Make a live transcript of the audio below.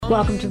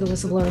Welcome to the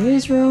Whistleblower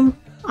Newsroom.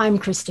 I'm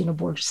Christina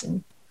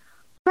Borgeson.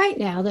 Right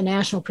now, the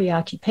national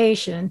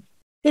preoccupation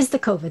is the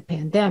COVID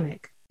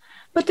pandemic.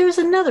 But there's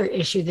another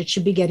issue that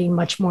should be getting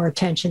much more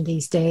attention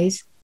these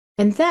days,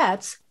 and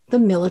that's the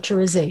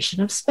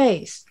militarization of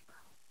space.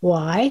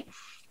 Why?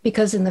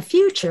 Because in the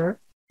future,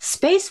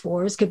 space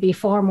wars could be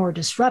far more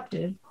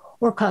disruptive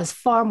or cause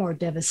far more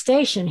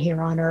devastation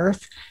here on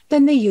Earth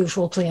than the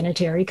usual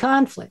planetary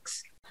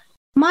conflicts.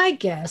 My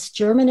guest,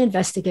 German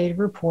investigative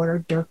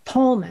reporter Dirk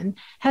Pohlmann,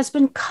 has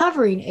been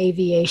covering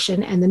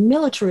aviation and the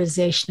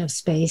militarization of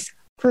space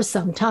for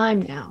some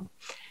time now,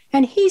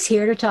 and he's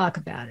here to talk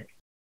about it.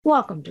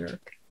 Welcome,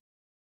 Dirk.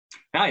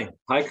 Hi,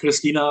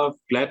 Christina.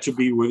 Glad to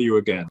be with you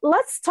again.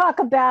 Let's talk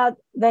about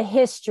the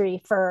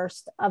history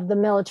first of the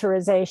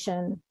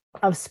militarization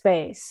of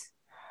space.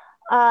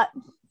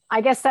 I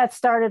guess that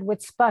started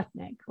with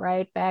Sputnik,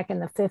 right, back in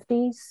the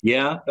 50s?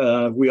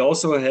 Yeah, we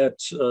also had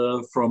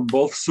from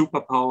both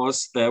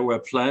superpowers, there were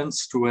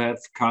plans to have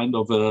kind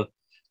of a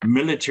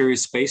military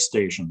space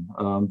station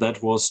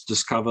that was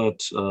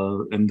discovered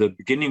in the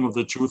beginning of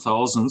the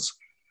 2000s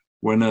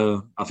when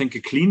I think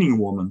a cleaning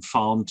woman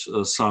found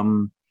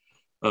some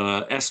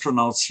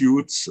astronaut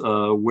suits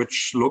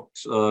which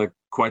looked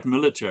quite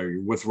military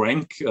with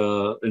rank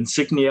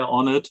insignia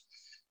on it.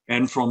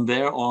 And from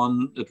there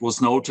on, it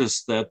was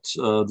noticed that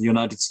the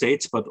United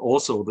States, but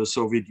also the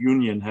Soviet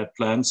Union, had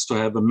plans to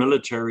have a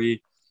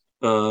military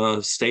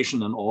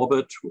station in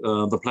orbit.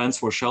 The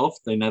plans were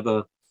shelved. They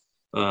never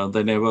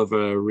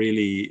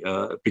really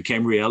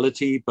became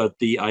reality. But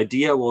the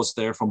idea was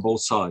there from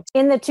both sides.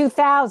 In the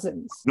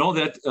 2000s? No,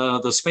 that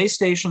the space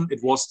station,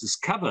 it was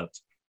discovered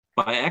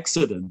by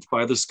accident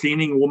by this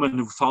cleaning woman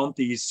who found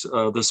these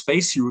the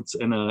spacesuits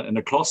in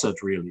a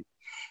closet, really.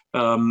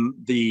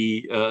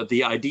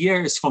 The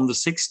idea is from the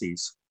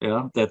 60s,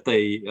 yeah, that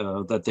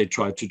they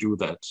tried to do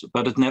that,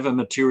 but it never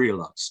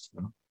materialized.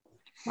 Yeah.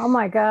 Oh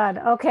my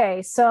God.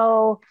 Okay,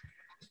 so.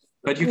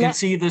 But you can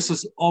see this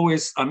is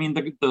always. I mean,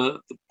 the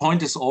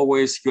point is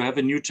always you have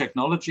a new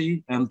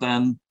technology, and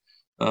then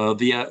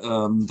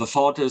the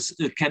thought is,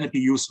 can it be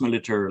used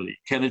militarily?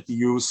 Can it be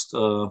used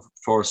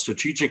for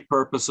strategic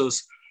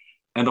purposes?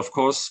 And of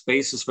course,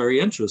 space is very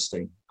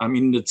interesting. I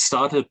mean, it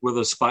started with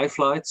the spy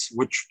flights,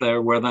 which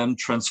were then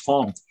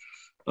transformed.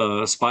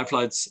 Spy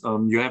flights,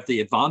 you have the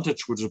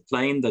advantage with a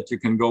plane that you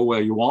can go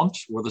where you want.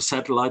 With a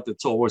satellite,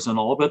 it's always in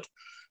orbit.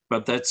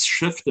 But that's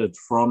shifted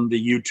from the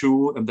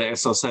U-2 and the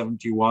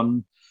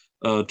SR-71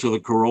 to the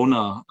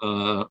Corona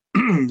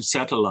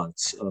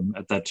satellites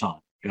at that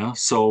time. Yeah,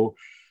 so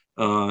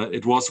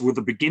it was with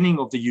the beginning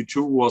of the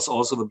U-2 was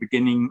also the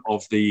beginning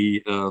of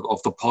the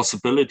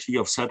possibility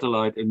of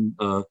satellite in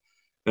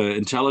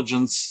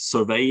intelligence,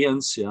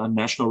 surveillance, yeah,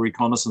 National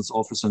Reconnaissance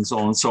Office, and so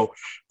on. So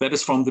that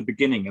is from the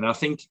beginning. And I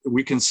think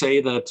we can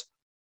say that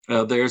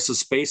there's a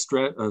space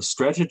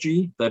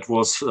strategy that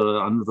was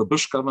under the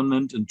Bush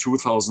government in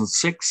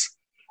 2006.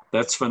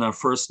 That's when I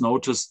first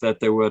noticed that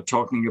they were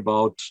talking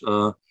about,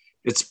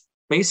 it's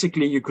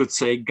basically, you could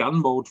say,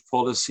 gunboat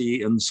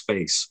policy in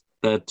space,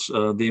 that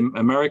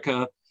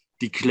America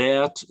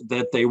declared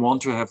that they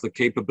want to have the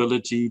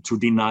capability to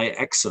deny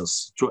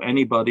access to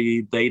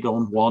anybody they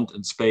don't want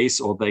in space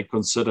or they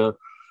consider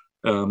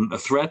a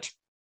threat.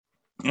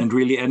 And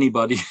really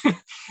anybody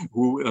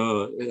who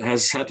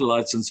has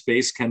satellites in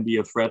space can be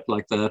a threat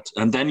like that.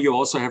 And then you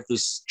also have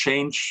this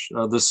change,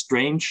 the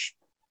strange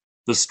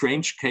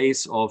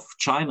case of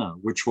China,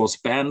 which was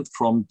banned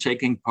from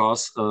taking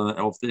part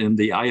in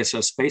the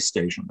ISS space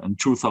station in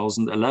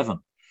 2011.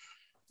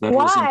 That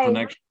Why? was in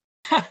connection.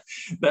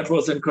 That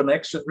was in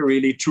connection,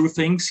 really, two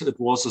things. It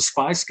was a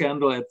spy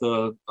scandal at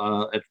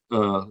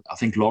I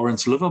think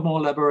Lawrence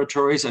Livermore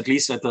Laboratories, at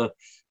least at a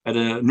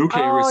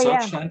nuclear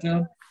research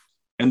center.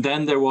 And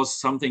then there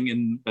was something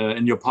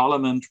in your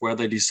parliament where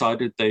they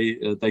decided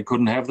they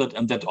couldn't have that,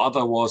 and that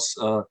other was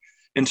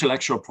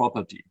intellectual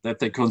property, that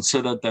they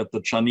considered that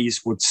the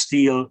Chinese would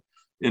steal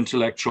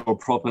intellectual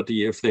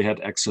property if they had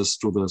access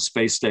to the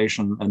space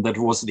station. And that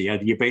was the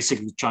idea.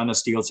 Basically, China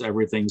steals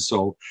everything,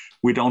 so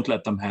we don't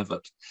let them have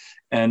it.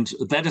 And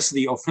that is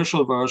the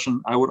official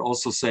version, I would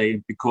also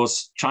say,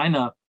 because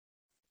China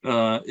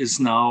is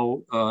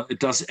now, it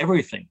does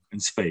everything in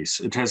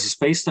space. It has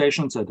space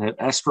stations, it has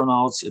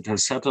astronauts, it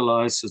has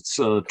satellites. It's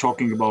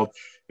talking about,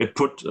 it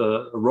put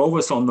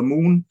rovers on the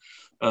moon.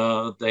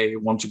 They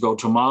want to go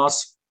to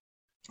Mars.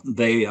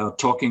 They are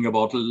talking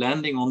about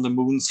landing on the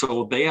moon.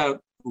 So they are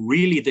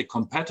really the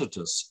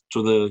competitors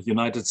to the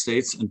United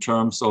States in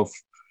terms of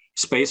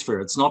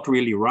spacefarer. It's not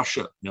really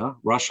Russia. Yeah,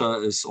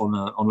 Russia is on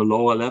a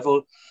lower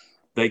level.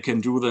 They can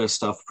do their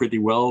stuff pretty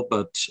well,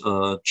 but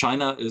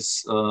China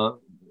is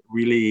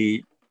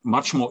really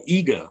much more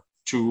eager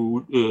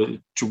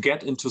to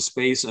get into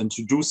space and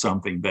to do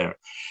something there.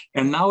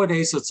 And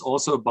nowadays, it's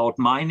also about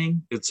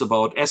mining. It's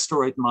about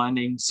asteroid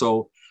mining.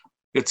 So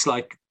it's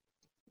like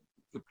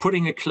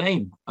putting a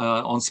claim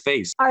on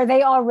space. Are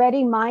they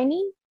already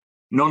mining?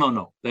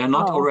 No. They're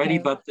not already,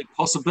 okay. but the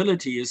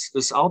possibility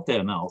is out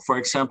there now. For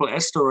example,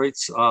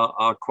 asteroids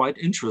are quite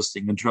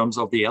interesting in terms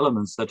of the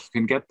elements that you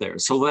can get there.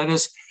 So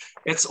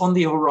it's on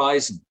the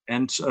horizon.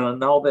 And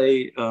now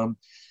they,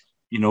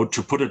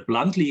 to put it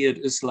bluntly, it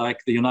is like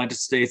the United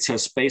States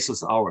has space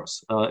as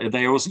ours.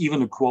 There was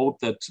even a quote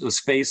that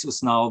space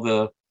is now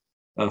the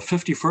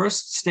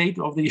 51st state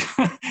of the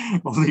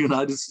of the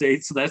United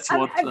States. That's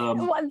what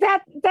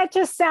that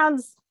just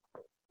sounds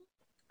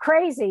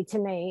crazy to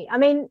me. I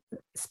mean,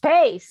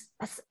 space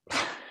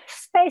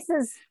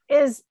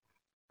is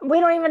we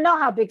don't even know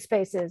how big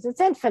space is.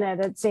 It's infinite,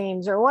 it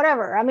seems, or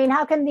whatever. I mean,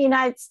 how can the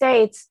United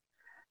States?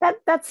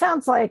 That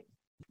sounds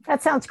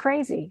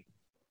crazy.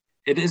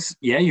 It is,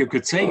 yeah, you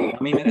could say. I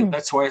mean,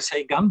 that's why I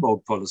say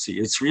gunboat policy.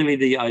 It's really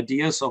the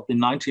ideas of the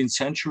 19th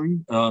century.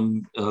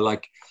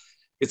 Like,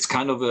 it's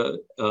kind of a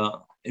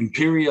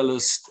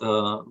imperialist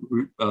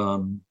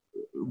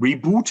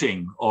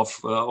rebooting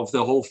of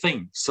the whole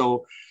thing.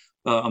 So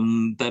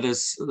that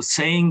is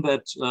saying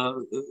that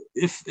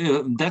if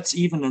that's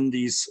even in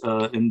these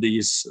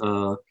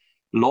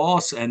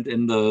laws and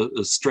in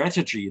the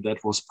strategy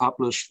that was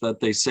published,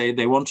 that they say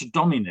they want to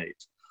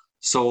dominate.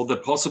 So the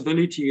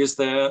possibility is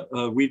there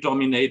we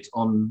dominate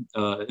on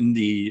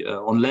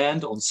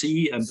land, on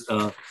sea, and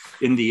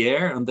in the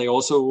air, and they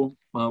also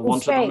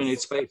want to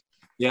dominate space.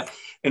 Yeah,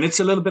 and it's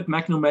a little bit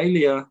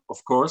Magnomalia,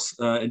 of course,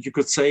 and you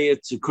could say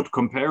you could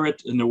compare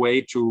it in a way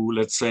to,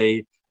 let's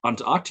say,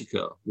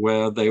 Antarctica,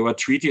 where there were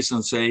treaties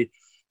and say,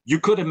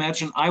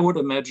 I would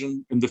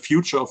imagine in the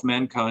future of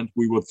mankind,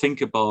 we would think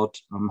about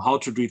how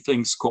to do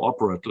things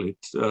cooperatively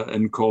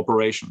in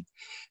cooperation.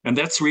 And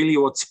that's really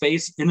what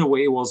space in a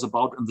way was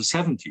about in the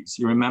 70s.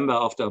 You remember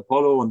after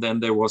Apollo, and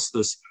then there was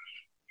this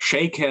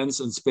shake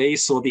hands in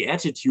space. So the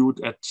attitude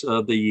at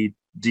the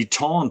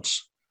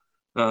detente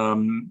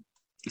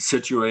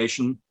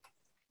situation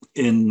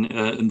in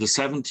the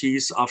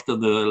 70s after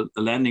the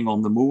landing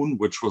on the moon,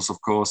 which was, of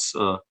course,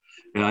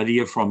 an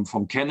idea from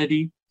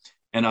Kennedy.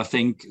 And I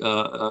think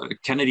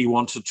Kennedy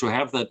wanted to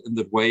have that in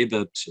the way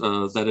that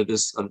it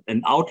is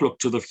an outlook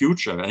to the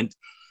future. And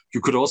you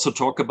could also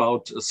talk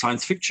about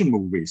science fiction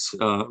movies.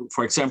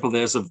 For example,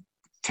 there's a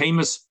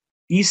famous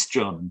East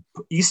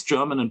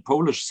German and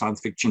Polish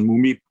science fiction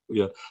movie,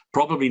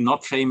 probably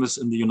not famous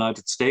in the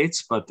United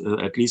States, but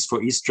at least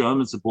for East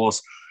Germans, it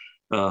was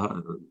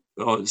a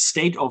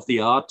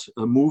state-of-the-art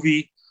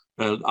movie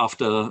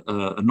after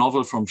a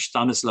novel from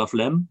Stanislav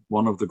Lem,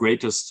 one of the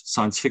greatest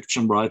science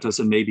fiction writers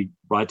and maybe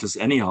writers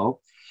anyhow,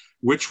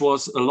 which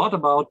was a lot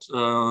about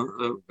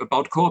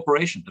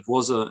cooperation. It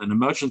was an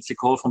emergency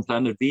call from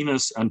planet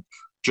Venus, and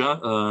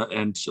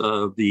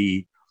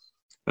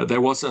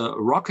there was a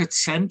rocket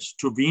sent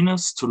to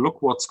Venus to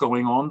look what's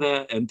going on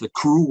there, and the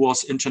crew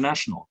was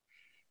international.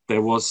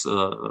 There was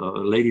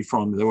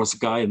there was a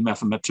guy, a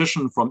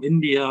mathematician from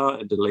India,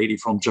 and a lady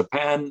from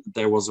Japan.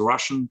 There was a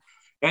Russian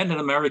and an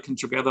American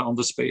together on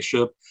the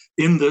spaceship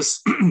in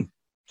this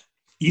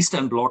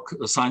Eastern Bloc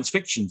science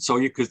fiction. So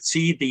you could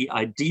see the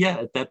idea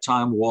at that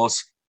time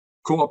was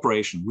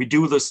cooperation. We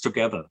do this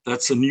together.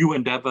 That's a new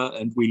endeavor,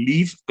 and we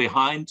leave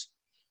behind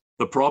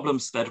the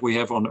problems that we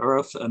have on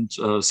Earth. And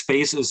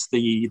space is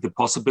the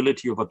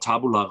possibility of a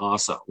tabula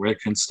rasa, where it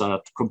can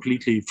start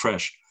completely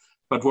fresh.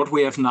 But what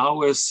we have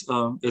now is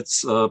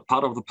it's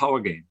part of the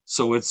power game.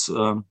 So it's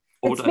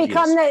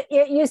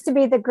it used to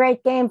be the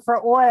great game for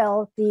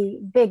oil,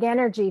 the big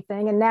energy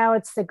thing, and now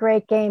it's the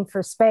great game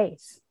for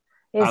space.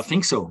 I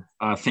think so.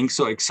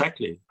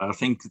 Exactly. I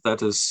think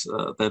that is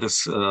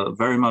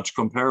very much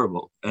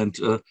comparable. And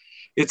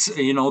it's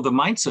the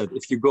mindset.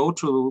 If you go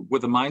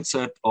with the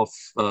mindset of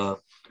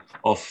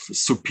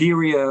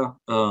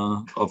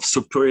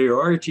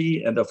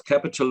superiority and of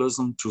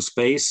capitalism to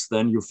space,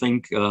 then you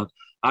think,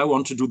 I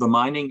want to do the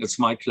mining, it's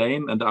my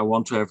claim, and I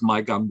want to have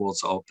my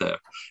gunboats out there.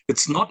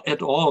 It's not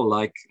at all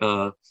like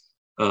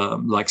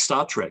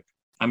Star Trek.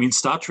 I mean,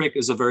 Star Trek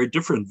is a very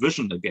different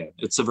vision again.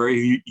 It's a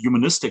very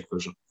humanistic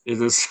vision.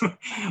 It is.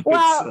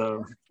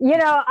 Well,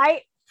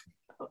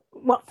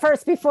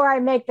 first, before I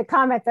make the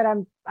comment that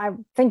I'm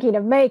thinking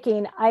of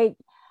making,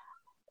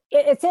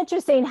 it's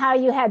interesting how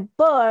you had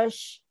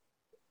Bush,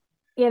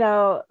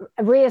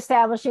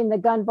 reestablishing the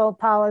gunboat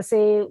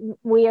policy.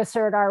 We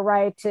assert our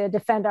right to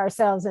defend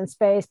ourselves in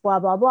space, blah,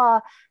 blah, blah.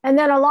 And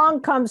then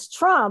along comes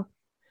Trump,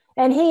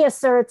 and he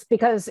asserts,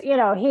 because,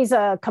 he's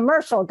a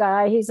commercial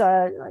guy, he's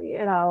a,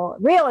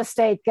 real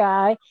estate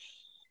guy.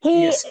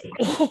 He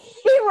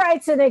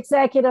writes an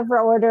executive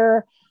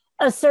order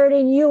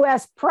asserting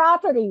U.S.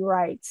 property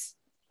rights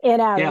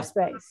in outer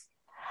space.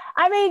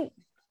 I mean,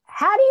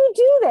 how do you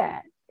do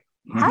that?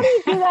 How do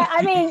you do that?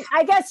 I mean,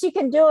 I guess you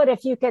can do it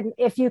if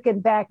you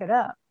can back it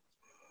up.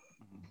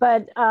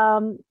 But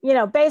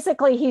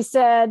basically, he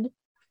said,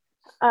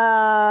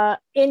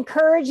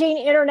 encouraging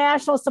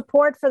international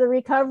support for the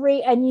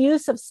recovery and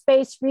use of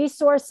space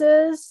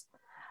resources,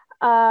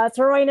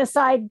 throwing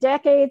aside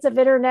decades of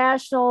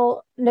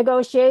international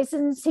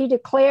negotiations, he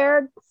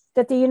declared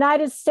that the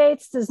United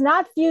States does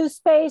not view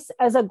space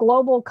as a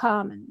global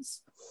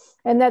commons,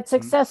 and that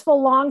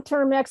successful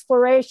long-term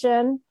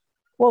exploration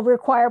will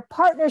require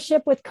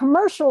partnership with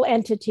commercial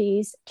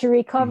entities to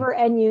recover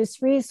and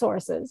use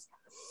resources.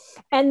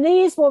 And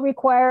these will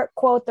require,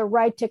 quote, the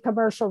right to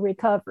commercial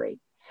recovery.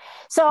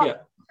 So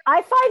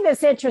I find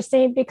this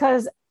interesting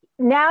because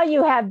now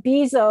you have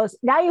Bezos,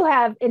 now you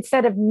have,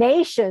 instead of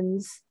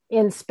nations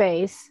in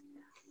space,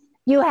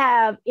 you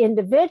have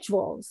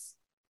individuals,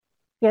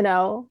 you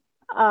know,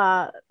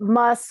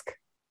 Musk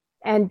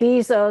and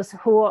Bezos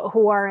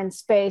who are in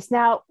space.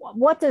 Now,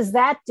 what does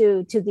that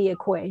do to the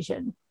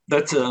equation?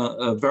 That's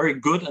a very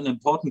good and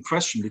important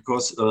question,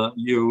 because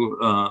you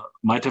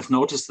might have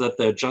noticed that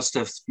there just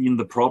has been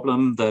the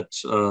problem that,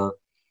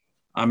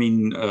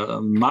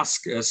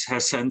 Musk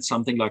has sent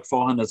something like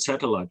 400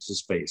 satellites to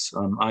space.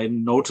 I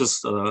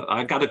noticed,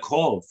 I got a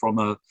call from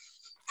a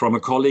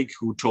colleague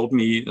who told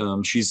me,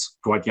 she's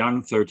quite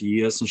young, 30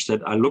 years, and she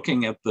said, I'm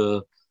looking at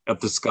the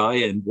sky,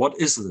 and what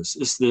is this?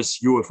 Is this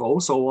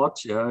UFOs or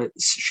what? Yeah,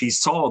 she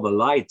saw the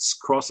lights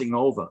crossing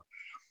over,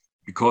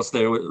 because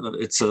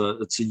it's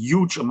a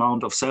huge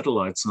amount of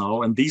satellites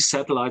now, and these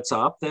satellites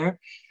are up there.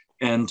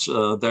 And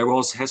there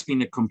has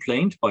been a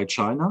complaint by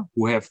China,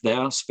 who have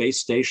their space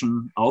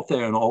station out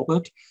there in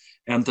orbit.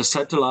 And the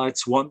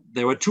satellites,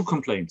 there were two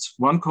complaints.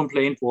 One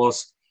complaint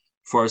was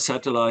for a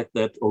satellite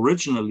that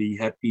originally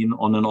had been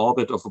on an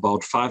orbit of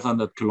about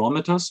 500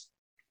 kilometers.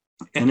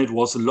 And it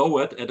was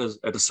lowered at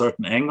a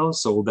certain angle,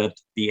 so that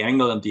the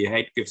angle and the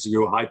height gives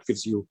you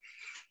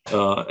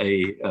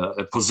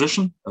a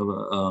position,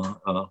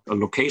 a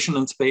location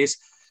in space.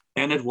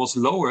 And it was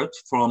lowered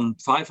from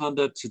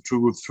 500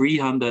 to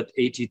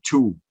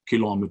 382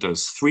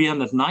 kilometers.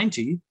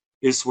 390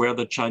 is where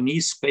the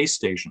Chinese space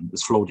station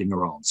is floating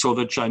around. So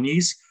the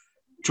Chinese,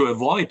 to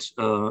avoid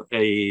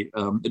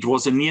it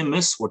was a near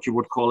miss, what you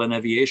would call in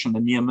aviation,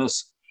 a near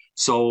miss.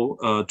 So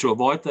to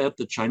avoid that,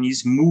 the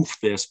Chinese moved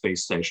their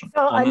space station.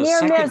 So a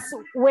near miss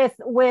with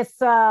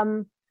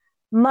one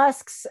of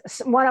Musk's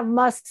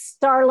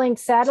Starlink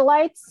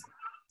satellites?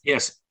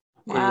 Yes.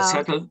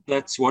 Wow.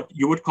 That's what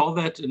you would call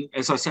that. And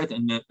as I said,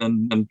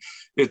 and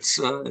it's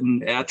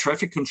in air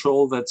traffic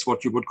control, that's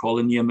what you would call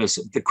a near miss.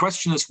 The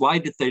question is, why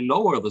did they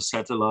lower the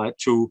satellite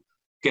to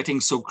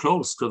getting so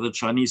close to the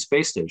Chinese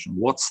space station?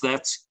 What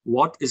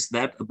is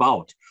that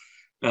about?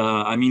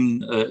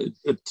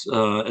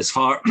 As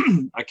far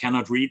I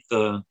cannot read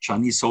the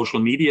Chinese social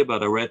media,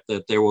 but I read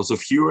that there was a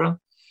furor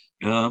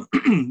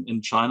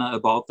in China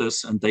about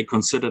this, and they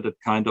considered it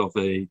kind of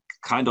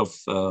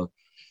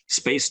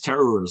space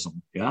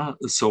terrorism. Yeah,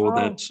 so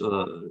that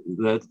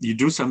you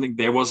do something.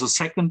 There was a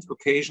second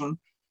occasion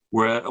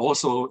where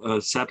also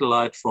a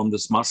satellite from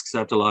this Musk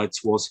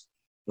satellites was,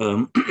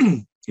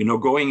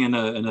 going in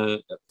a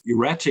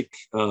erratic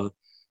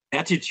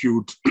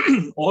altitude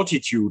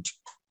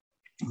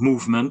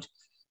movement,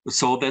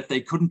 so that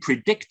they couldn't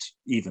predict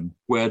even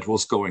where it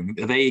was going.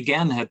 They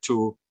again had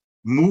to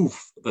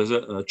move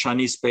the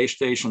Chinese space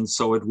station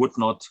so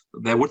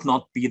there would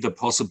not be the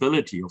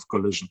possibility of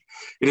collision.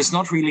 It is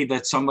not really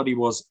that somebody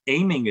was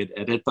aiming it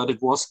at it, but it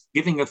was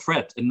giving a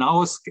threat. And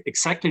now it's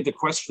exactly the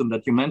question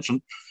that you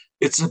mentioned.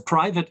 It's a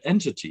private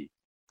entity.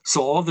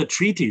 So all the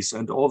treaties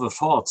and all the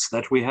thoughts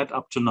that we had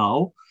up to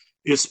now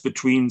is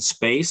between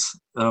space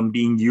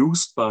being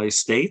used by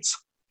states.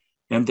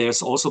 And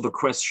there's also the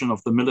question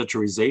of the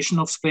militarization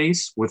of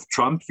space. With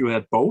Trump, you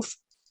had both.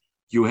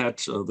 You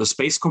had the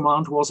Space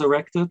Command was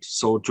erected,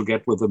 so to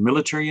get with the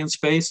military in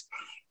space.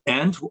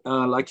 And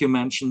like you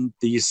mentioned,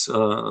 these,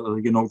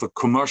 the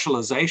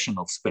commercialization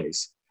of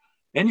space.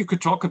 And you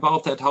could talk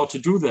about that, how to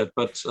do that.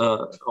 But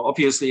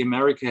obviously,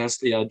 America has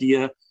the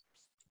idea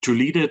to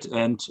lead it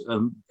and,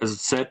 as I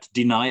said,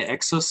 deny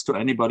access to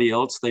anybody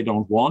else they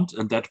don't want.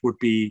 And that would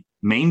be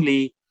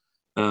mainly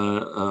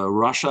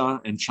Russia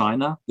and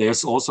China.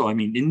 There's also,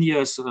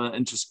 India is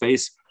into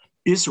space.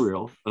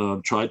 Israel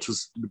tried to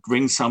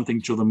bring something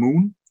to the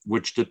moon,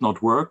 which did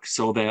not work.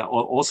 So they're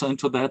also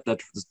into that.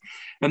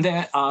 And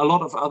there are a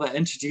lot of other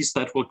entities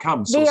that will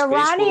come. The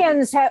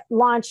Iranians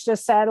launched a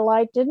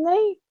satellite, didn't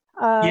they?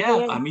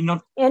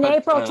 In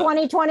April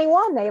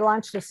 2021, they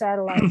launched a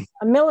satellite,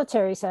 a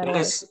military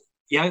satellite.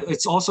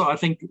 It's also, I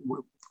think,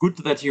 good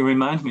that you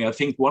remind me. I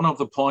think one of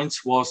the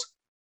points was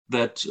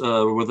that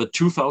with the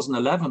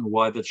 2011,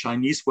 why the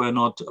Chinese were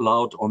not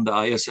allowed on the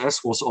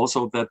ISS was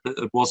also that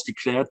it was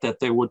declared that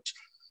they would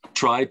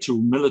try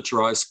to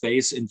militarize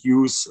space and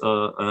use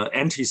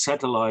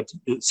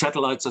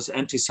satellites as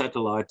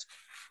anti-satellite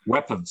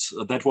weapons.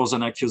 That was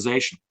an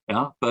accusation.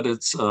 Yeah, but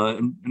it's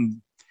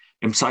in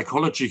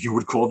psychology you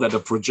would call that a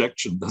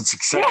projection. That's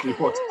exactly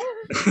what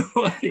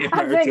the Americans.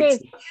 I'm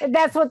thinking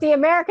that's what the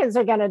Americans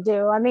are going to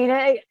do.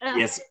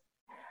 Yes.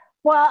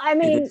 Well,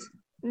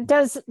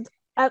 does.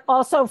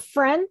 Also,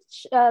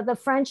 the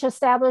French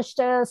established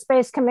a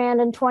space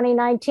command in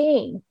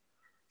 2019.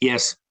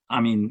 Yes,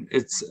 I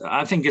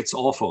think it's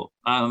awful.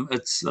 I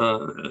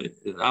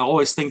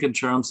always think in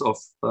terms of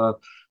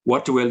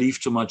what do I leave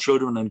to my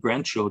children and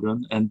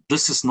grandchildren, and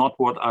this is not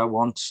what I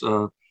want.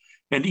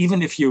 And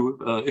even if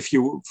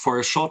you for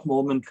a short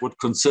moment would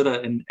consider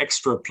an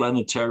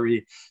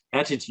extraplanetary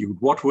attitude,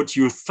 what would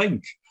you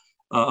think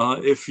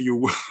if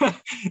you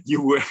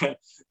you were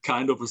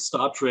kind of a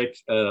Star Trek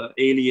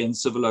alien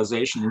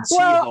civilization and see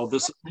how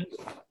this.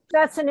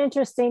 That's an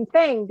interesting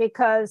thing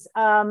because,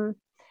 you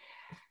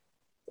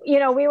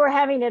know, we were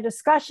having a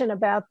discussion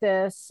about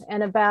this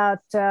and about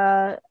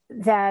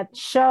that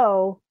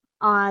show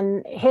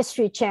on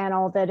History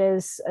Channel that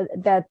is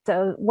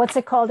what's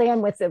it called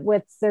again with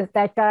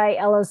that guy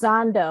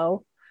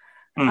Elizondo,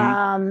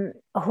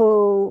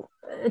 who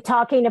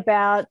talking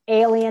about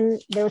they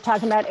were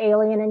talking about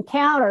alien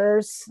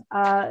encounters,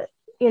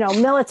 you know,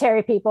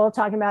 military people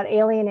talking about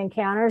alien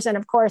encounters, and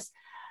of course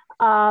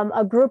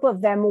a group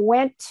of them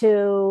went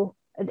to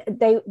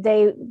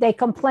they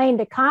complained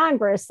to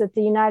Congress that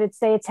the United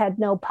States had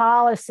no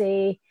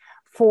policy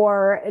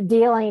for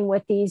dealing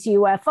with these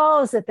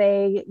UFOs that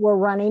they were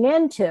running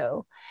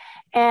into.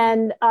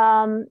 And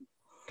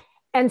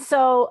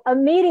so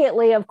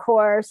immediately, of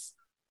course,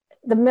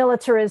 the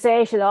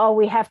militarization,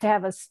 we have to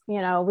have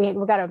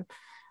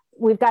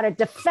we've got to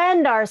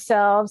defend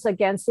ourselves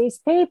against these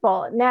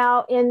people.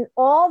 Now, in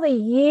all the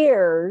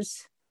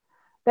years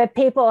that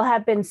people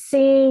have been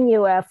seeing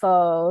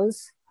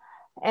UFOs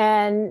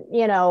and,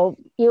 you know,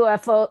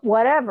 UFO,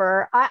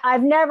 whatever,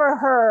 I've never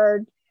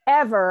heard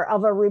ever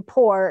of a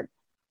report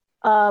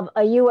of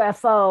a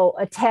UFO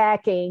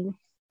attacking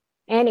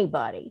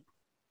anybody.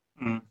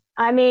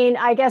 I mean,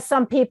 I guess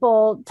some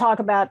people talk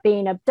about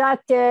being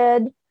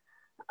abducted,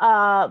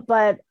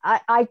 but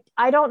I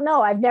don't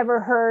know. I've never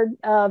heard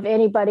of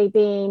anybody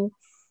being,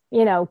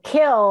 you know,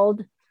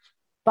 killed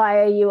by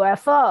a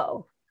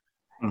UFO,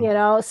 you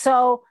know?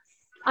 So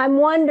I'm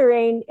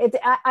wondering,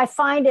 I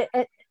find it,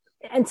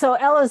 and so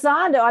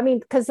Elizondo, I mean,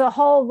 because the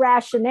whole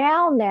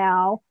rationale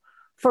now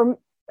for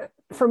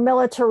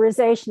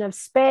militarization of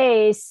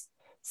space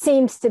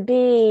seems to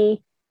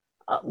be,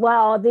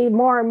 well, the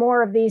more and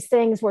more of these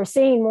things, we're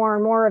seeing more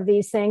and more of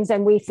these things,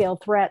 and we feel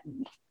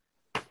threatened.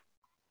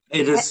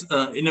 It is,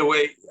 in a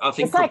way, I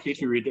think,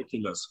 completely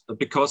ridiculous.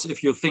 Because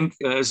if you think,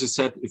 as you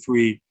said, if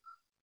we,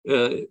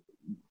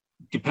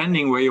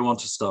 depending where you want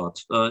to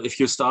start, if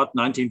you start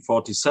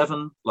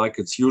 1947, like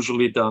it's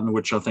usually done,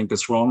 which I think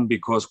is wrong,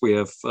 because we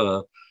have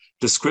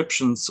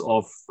descriptions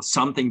of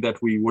something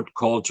that we would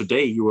call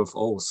today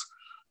UFOs,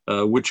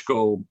 which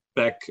go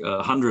back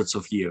hundreds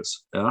of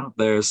years. Yeah,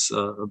 there's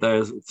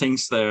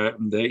things there are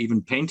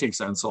even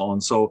paintings and so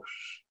on. So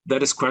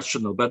that is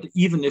questionable. But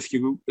even if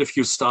you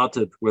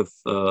started with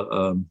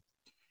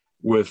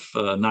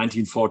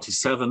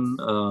 1947,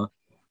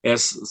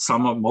 as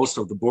most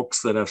of the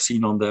books that I've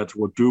seen on that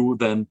would do,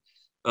 then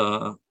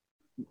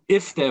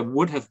if there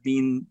would have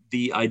been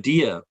the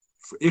idea,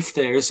 if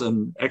there is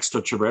an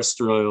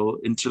extraterrestrial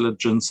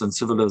intelligence and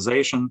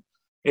civilization,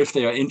 if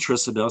they are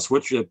interested in us,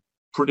 which they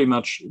pretty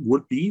much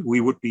would be,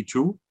 we would be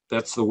too.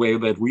 That's the way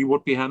that we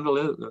would be handle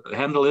it.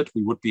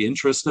 We would be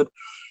interested.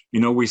 You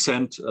know, we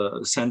sent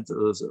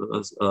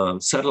satellites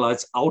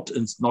out,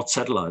 not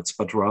satellites,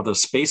 but rather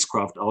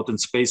spacecraft out in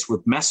space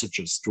with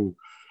messages to,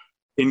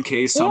 in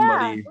case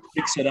somebody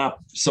picks it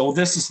up. So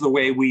this is the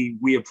way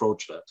we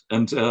approach that.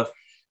 And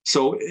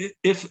so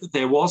if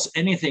there was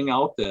anything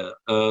out there,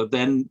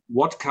 then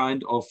what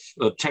kind of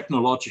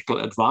technological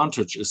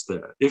advantage is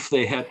there? If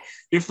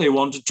they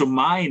wanted to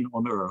mine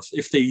on Earth,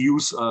 if they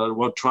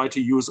try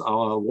to use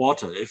our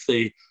water, if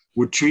they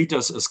would treat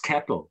us as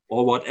cattle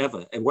or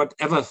whatever, and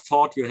whatever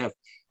thought you have,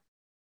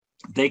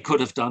 they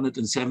could have done it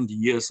in 70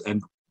 years.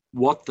 And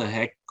what the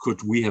heck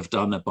could we have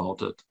done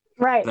about it?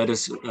 Right. That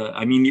is,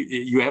 I mean,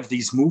 you have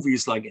these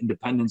movies like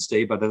Independence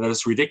Day, but that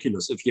is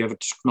ridiculous. If you have a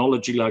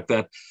technology like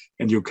that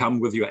and you come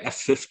with your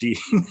F-50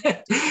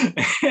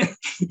 and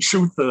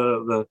shoot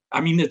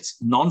I mean,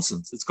 it's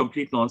nonsense. It's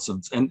complete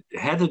nonsense. And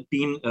had it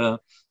been a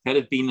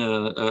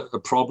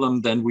problem,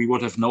 then we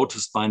would have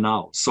noticed by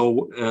now.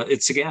 So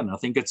it's, again, I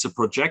think it's a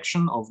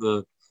projection of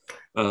the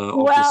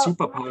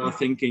superpower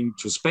thinking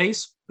to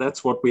space.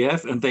 That's what we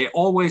have. And they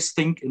always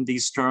think in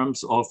these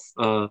terms of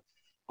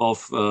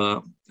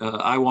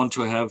I want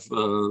to have,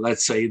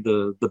 let's say,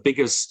 the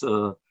biggest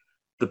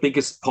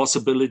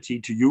possibility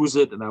to use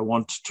it, and I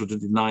want to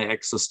deny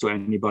access to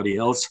anybody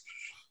else.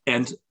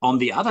 And on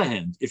the other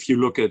hand, if you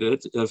look at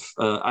it,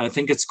 I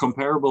think it's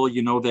comparable.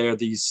 You know, there are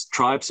these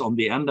tribes on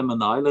the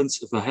Andaman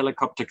Islands. If a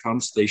helicopter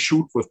comes, they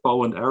shoot with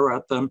bow and arrow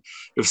at them.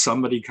 If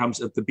somebody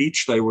comes at the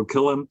beach, they will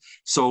kill him.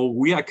 So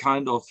we are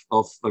kind of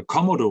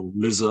Komodo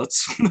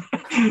lizards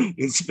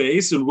in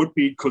space, and would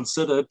be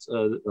considered.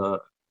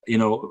 You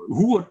know,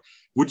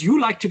 would you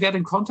like to get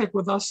in contact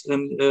with us?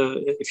 And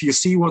if you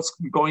see what's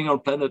going on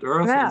planet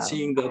Earth and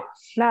seeing that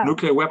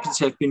nuclear weapons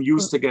have been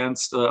used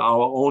against our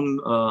own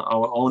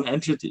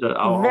entity,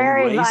 our own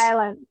race.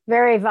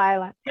 Very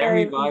violent,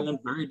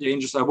 very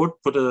dangerous. I would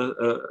put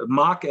a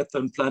mark at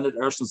them, planet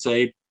Earth, and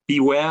say,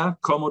 beware,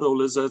 Komodo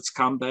lizards,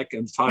 come back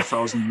in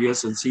 5,000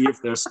 years and see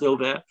if they're still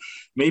there.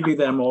 Maybe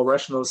they're more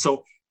rational.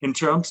 So in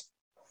terms,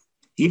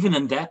 even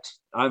in that,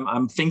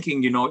 I'm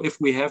thinking, you know, if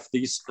we have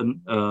these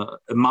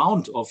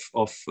amount of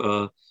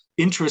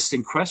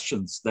interesting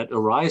questions that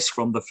arise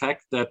from the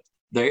fact that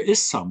there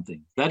is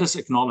something that is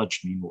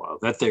acknowledged, meanwhile,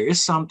 that there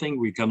is something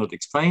we cannot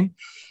explain,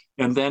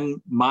 And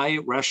then my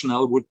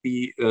rationale would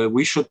be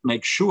we should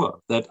make sure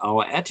that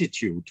our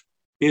attitude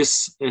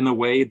is in a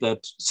way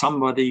that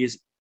some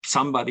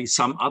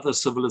other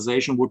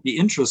civilization would be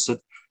interested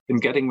in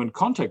getting in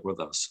contact with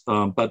us.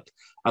 But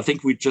I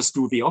think we just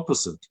do the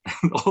opposite.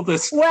 All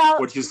this, well,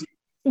 what you see.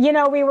 You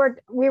know,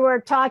 we were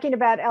talking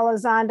about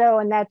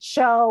Elizondo and that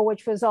show,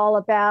 which was all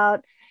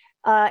about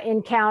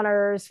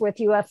encounters with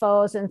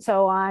UFOs and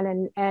so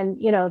on,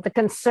 and you know, the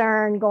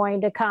concern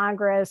going to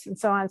Congress and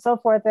so on and so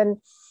forth. And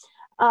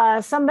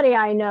somebody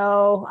I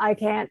know, I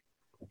can't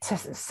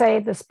say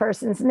this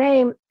person's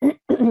name,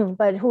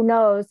 but who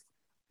knows,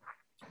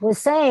 was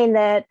saying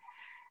that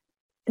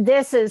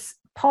this is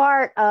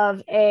part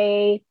of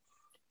a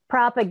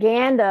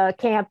propaganda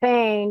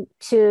campaign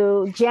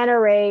to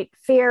generate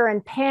fear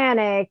and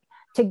panic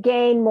to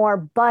gain more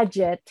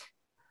budget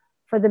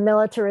for the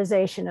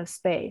militarization of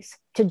space,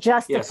 to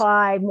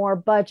justify more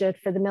budget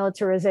for the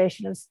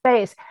militarization of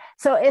space.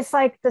 So it's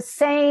like the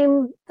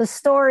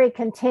story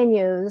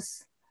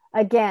continues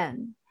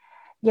again,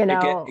 you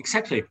know.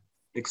 Exactly.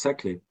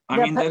 I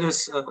mean,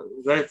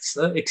 that's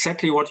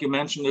exactly what you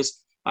mentioned. Is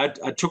I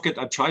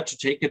tried to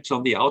take it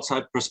from the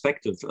outside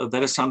perspective.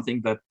 That is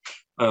something that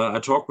I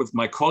talk with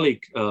my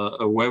colleague,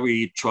 where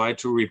we try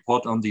to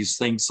report on these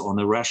things on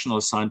a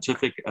rational,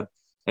 scientific,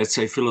 let's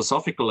say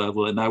philosophical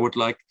level. And I would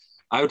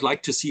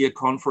like to see a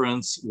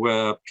conference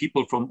where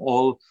people from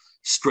all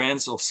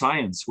strands of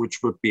science,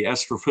 which would be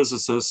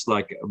astrophysicists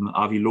like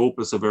Avi Loeb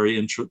is a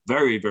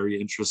very, very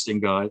interesting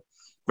guy,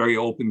 very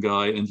open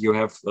guy. And you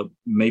have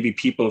maybe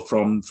people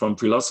from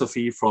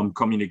philosophy, from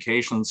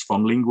communications,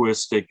 from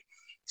linguistic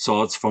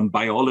sorts, from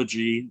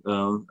biology.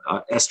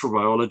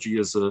 Astrobiology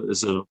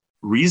is a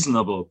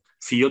reasonable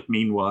field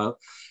meanwhile.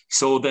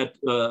 So that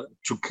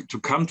to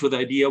come to the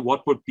idea,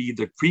 what would be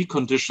the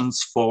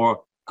preconditions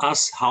for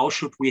us, how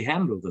should we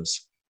handle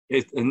this?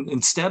 And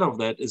instead of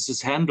that, is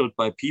this handled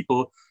by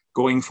people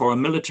going for a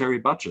military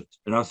budget?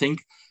 And I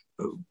think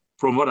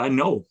from what I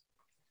know,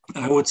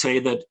 I would say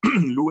that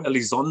Lou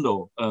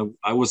Elizondo,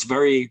 I was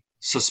very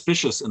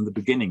suspicious in the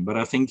beginning, but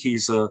I think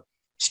he's a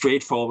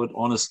straightforward,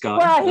 honest guy.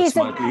 Well, that's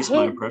at least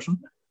my impression.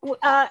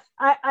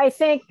 I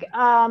think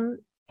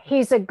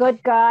he's a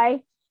good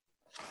guy.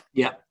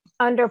 Yeah.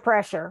 Under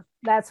pressure.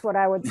 That's what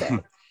I would say.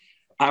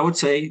 I would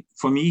say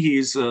for me,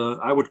 he's,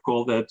 I would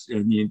call that,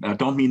 I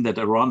don't mean that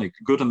ironic,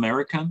 good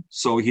American.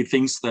 So he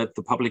thinks that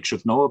the public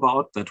should know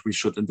about, that we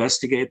should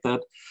investigate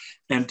that.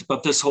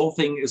 But this whole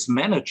thing is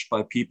managed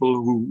by people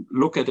who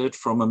look at it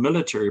from a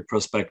military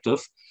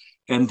perspective.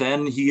 And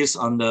then he is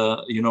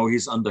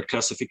he's under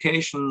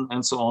classification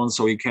and so on.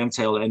 So he can't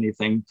tell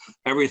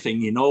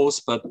everything he knows.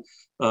 But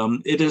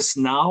it is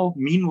now,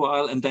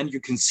 meanwhile, and then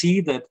you can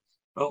see that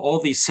all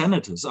these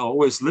senators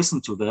always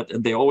listen to that,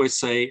 and they always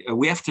say,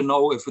 we have to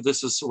know if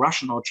this is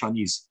Russian or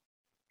Chinese.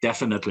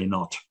 Definitely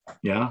not.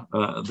 Yeah,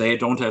 they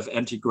don't have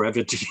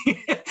anti-gravity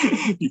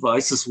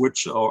devices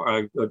which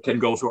can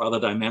go through other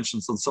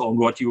dimensions and so on.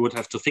 What you would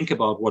have to think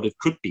about what it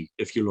could be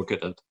if you look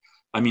at it.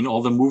 I mean,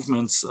 all the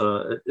movements.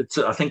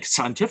 I think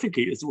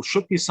scientifically it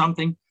should be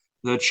something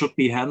that should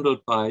be handled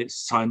by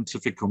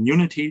scientific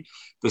community.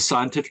 The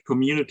scientific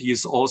community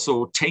is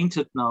also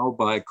tainted now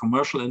by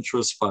commercial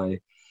interests, by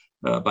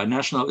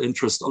national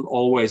interest,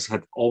 always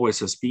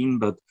has been,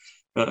 but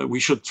we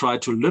should try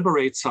to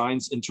liberate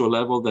science into a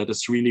level that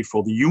is really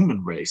for the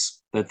human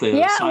race, that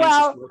the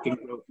science is working.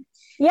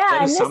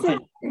 Yeah,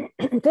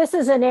 and this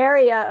is an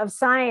area of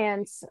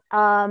science,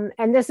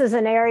 and this is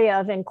an area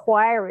of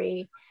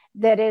inquiry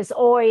that is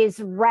always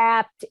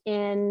wrapped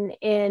in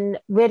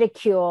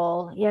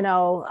ridicule. You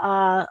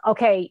know,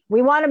 okay,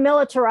 we want to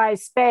militarize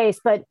space,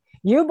 but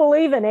you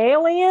believe in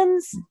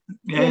aliens?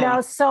 Yeah. You know,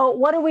 so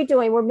what are we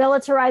doing? We're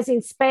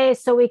militarizing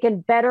space so we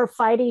can better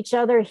fight each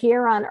other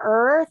here on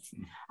Earth.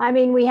 I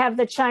mean, we have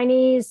the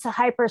Chinese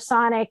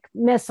hypersonic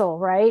missile,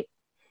 right?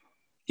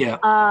 Yeah,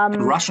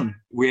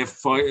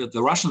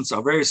 the Russians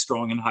are very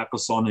strong in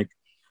hypersonic.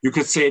 You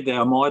could say they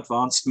are more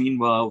advanced,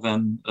 meanwhile,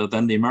 than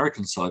the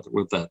American side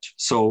with that.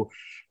 So,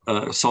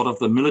 sort of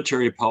the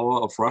military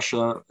power of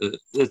Russia,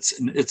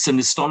 it's an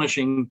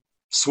astonishing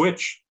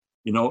switch.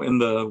 You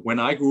know, when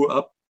I grew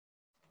up,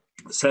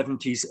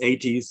 70s,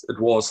 80s, it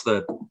was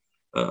that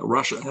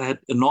Russia had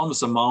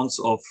enormous amounts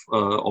of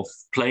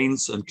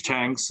planes and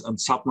tanks and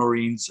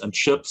submarines and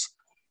ships,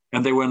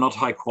 and they were not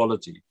high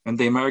quality. And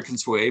the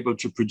Americans were able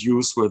to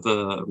produce with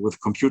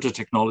computer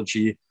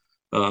technology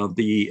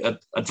the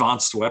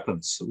advanced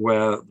weapons,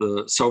 where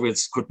the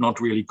Soviets could not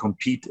really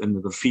compete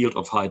in the field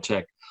of high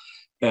tech.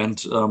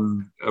 And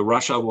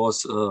Russia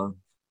was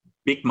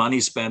big money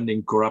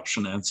spending,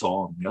 corruption, and so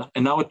on. Yeah,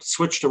 and now it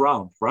switched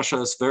around.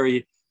 Russia is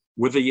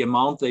with the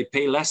amount they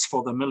pay less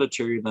for the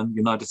military than the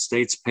United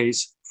States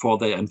pays for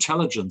their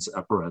intelligence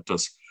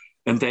apparatus.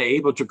 And they're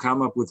able to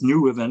come up with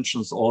new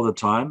inventions all the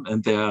time.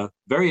 And they're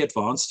very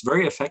advanced,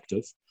 very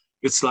effective.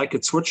 It's like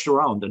it switched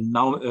around. And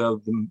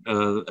now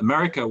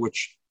America,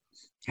 which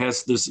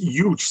has this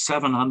huge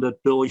 700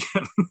 billion.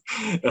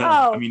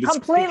 I mean, it's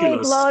completely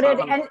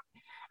bloated.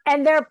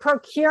 And their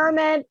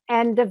procurement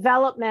and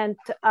development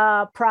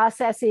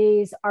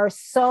processes are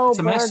so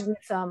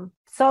burdensome,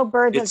 so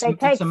burdensome.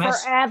 They take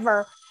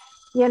forever.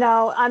 You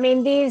know, I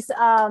mean, these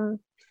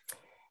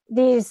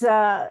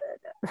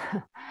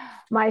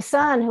my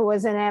son who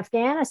was in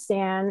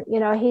Afghanistan, you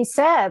know, he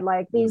said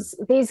like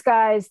these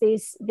guys,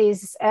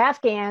 these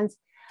Afghans,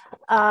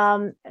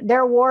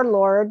 their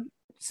warlord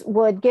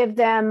would give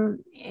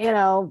them, you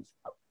know,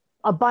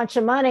 a bunch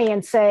of money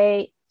and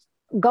say,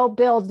 go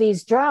build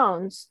these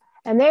drones.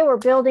 And they were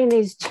building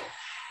these,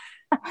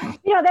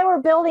 you know, they were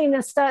building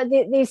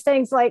these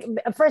things like,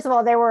 first of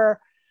all, they were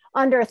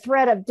under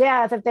threat of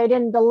death if they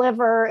didn't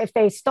deliver, if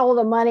they stole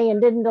the money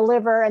and didn't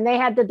deliver, and they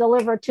had to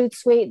deliver toot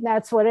sweet, and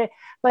that's what it.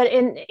 But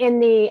in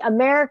the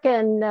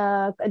American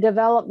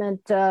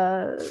development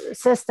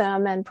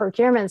system and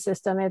procurement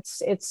system,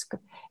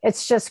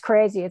 it's just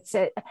crazy.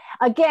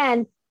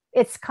 Again,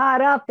 it's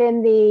caught up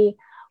in the,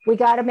 we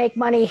got to make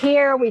money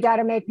here, we got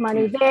to make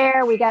money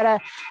there, we got to,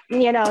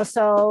 you know,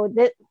 so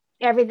that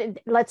everything,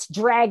 let's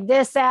drag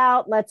this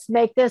out, let's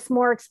make this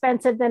more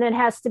expensive than it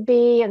has to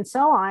be, and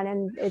so on.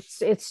 And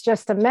it's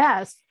just a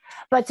mess.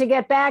 But to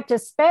get back to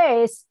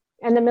space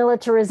and the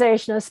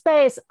militarization of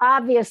space,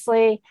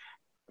 obviously,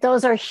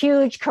 those are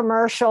huge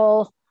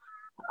commercial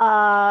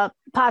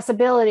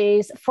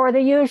possibilities for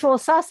the usual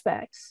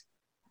suspects.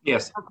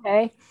 Yes.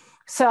 Okay.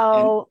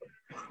 So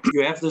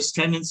you have this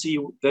tendency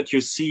that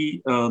you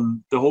see the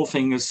whole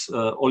thing is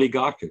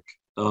oligarchic.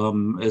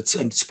 It's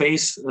in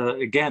space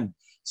again.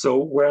 So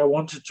where I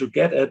wanted to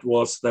get at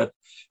was that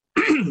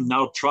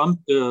now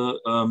Trump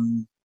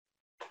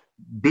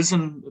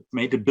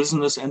made a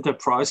business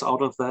enterprise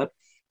out of that,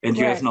 and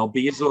you have now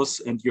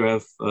Bezos, and you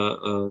have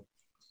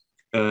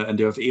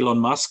Elon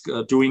Musk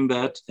doing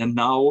that, and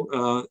now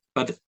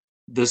but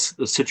the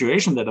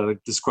situation that I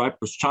described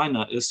with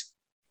China is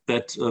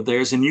that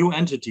there's a new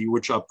entity,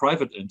 which are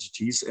private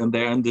entities, and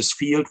they're in this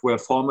field where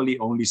formerly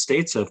only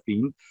states have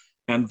been.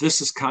 And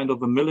this is kind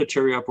of a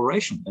military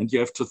operation. And you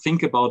have to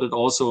think about it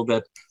also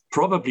that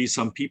probably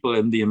some people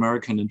in the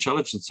American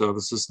intelligence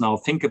services now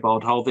think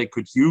about how they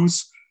could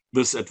use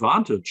this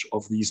advantage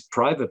of these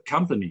private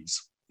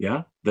companies,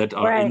 that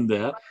are in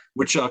there,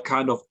 which are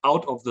kind of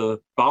out of the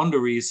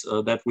boundaries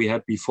that we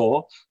had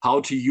before,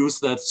 how to use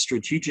that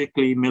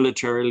strategically,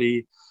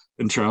 militarily,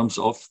 in terms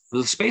of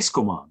the space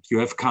command. You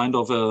have kind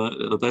of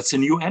that's a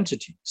new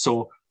entity.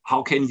 So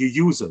how can you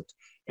use it?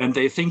 And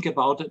they think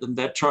about it in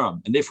that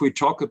term. And if we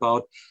talk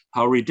about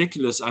how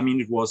ridiculous, I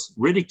mean, it was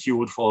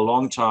ridiculed for a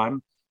long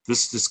time,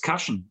 this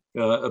discussion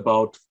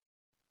about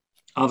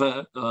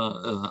other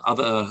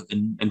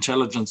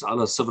intelligence,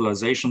 other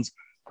civilizations.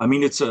 I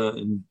mean, it's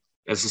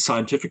as a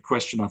scientific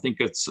question, I think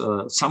it's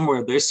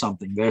somewhere there's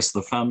something. There's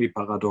the Fermi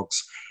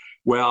paradox.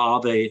 Where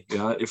are they,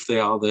 if they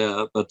are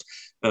there? But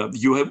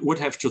you would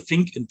have to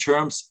think in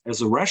terms,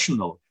 as a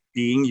rational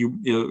being,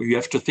 you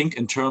have to think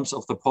in terms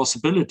of the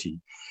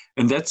possibility.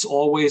 And that's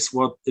always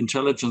what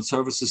intelligence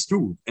services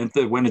do. And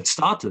when it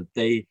started,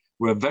 they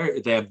were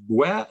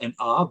and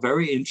are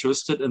very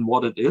interested in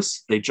what it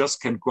is. They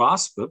just can't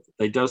grasp it.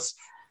 They just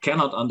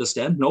cannot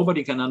understand.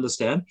 Nobody can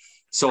understand.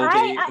 So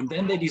and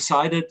then they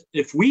decided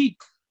it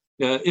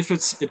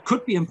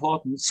could be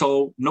important,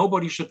 so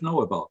nobody should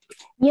know about it.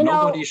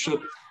 Nobody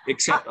should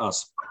except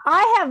us.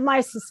 I have my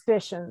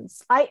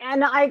suspicions. I'm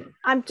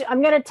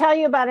going to tell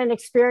you about an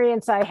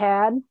experience I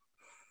had,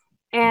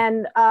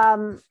 and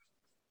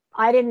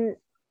I didn't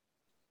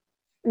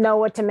know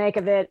what to make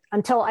of it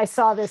until I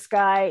saw this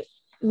guy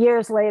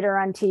years later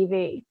on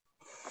TV.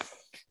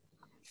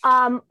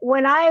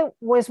 When I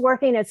was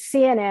working at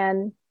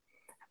CNN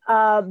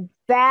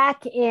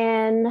back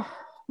in,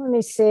 let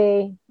me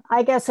see,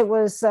 I guess it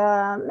was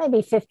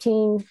maybe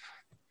 15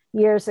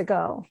 years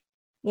ago,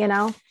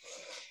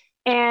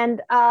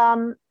 and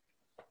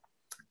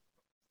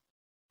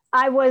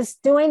I was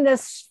doing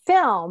this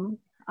film.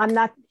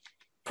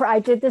 I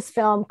did this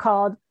film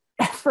called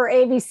for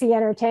ABC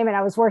Entertainment.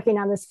 I was working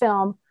on this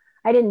film.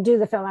 I didn't do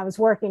the film I was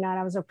working on.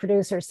 I was a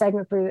producer,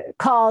 segment producer,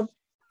 called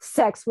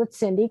Sex with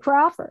Cindy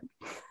Crawford.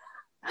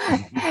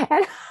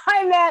 And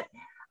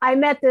I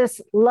met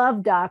this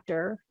love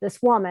doctor,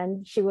 this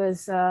woman. She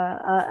was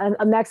a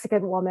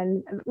Mexican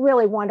woman,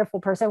 really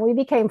wonderful person. We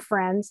became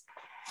friends.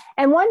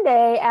 And one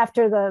day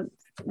after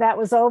that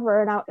was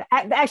over, and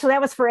actually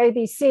that was for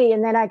ABC,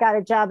 and then I got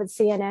a job at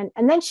CNN.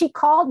 And then she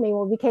called me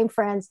when we became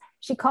friends.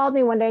 She called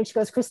me one day and she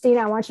goes,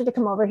 "Christina, I want you to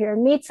come over here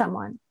and meet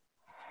someone."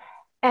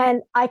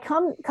 And I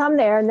come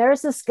there, and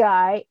there's this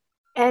guy,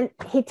 and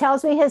he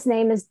tells me his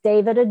name is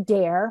David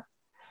Adair.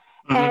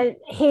 Mm-hmm. And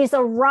he's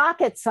a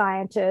rocket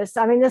scientist.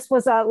 I mean, this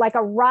was like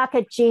a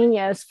rocket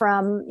genius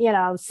from,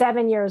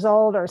 7 years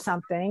old or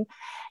something.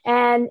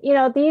 And,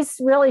 these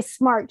really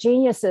smart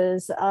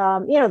geniuses,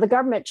 the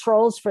government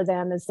trolls for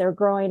them as they're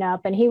growing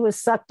up, and he was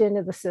sucked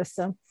into the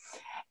system.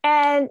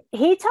 And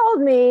he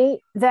told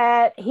me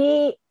that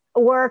he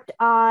worked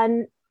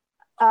on,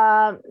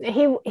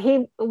 he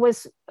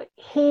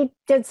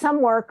did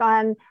some work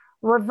on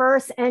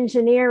reverse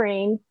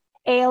engineering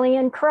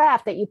alien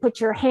craft that you put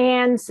your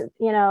hands,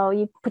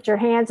 you put your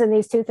hands in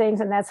these two things,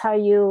 and that's how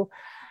you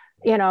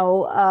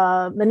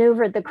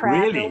maneuvered the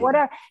craft or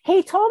whatever.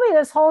 He told me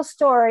this whole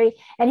story,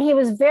 and he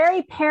was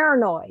very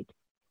paranoid,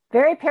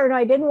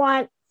 didn't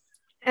want.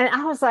 And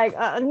I was like,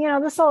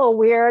 this is a little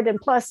weird. And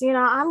plus,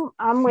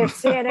 I'm with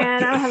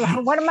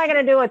CNN. What am I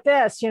going to do with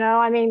this?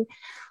 I mean,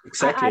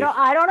 exactly.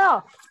 I don't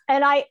know.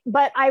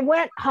 But I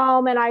went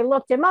home and I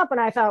looked him up, and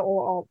I thought,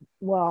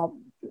 well,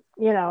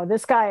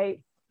 this guy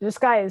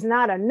is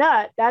not a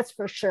nut, that's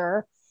for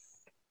sure.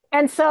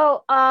 And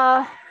so,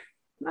 so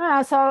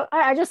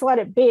I just let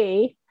it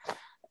be,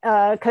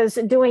 because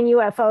doing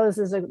UFOs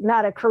is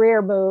not a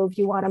career move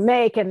you want to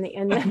make in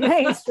the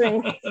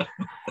mainstream.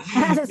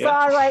 So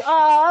I was like,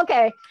 oh,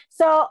 okay.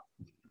 So,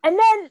 and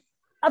then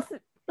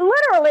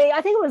literally,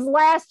 I think it was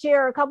last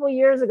year, a couple of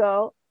years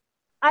ago,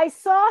 I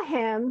saw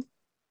him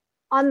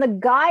on the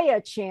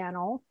Gaia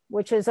channel,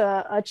 which is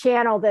a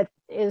channel that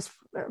is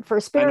for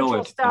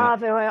spiritual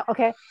stuff. Yeah.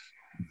 Okay.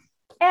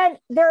 And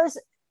there's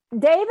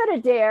David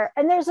Adair,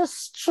 and there's a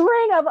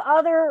string of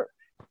other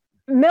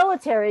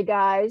military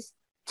guys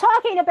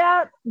talking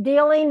about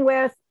dealing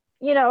with,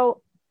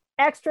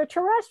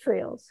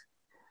 extraterrestrials.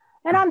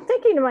 And I'm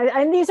thinking to myself,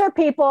 and these are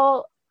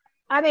people,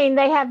 I mean,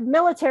 they have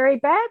military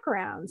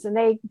backgrounds and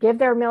they give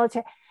their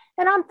military,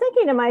 and I'm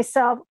thinking to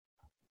myself,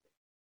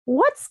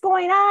 what's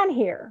going on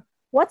here?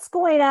 What's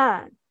going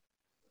on?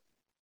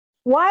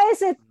 Why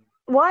is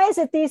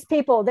it these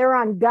people, they're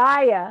on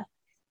Gaia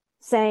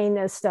saying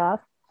this stuff,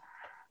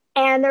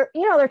 and they're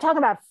talking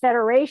about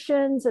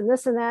federations and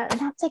this and that.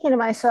 And I'm thinking to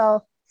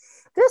myself,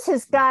 this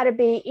has got to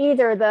be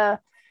either the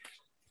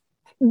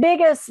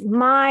biggest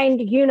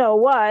mind,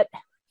 what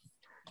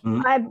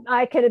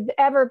I could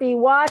ever be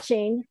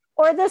watching,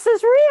 or this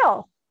is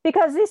real.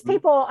 Because these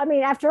people, I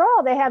mean, after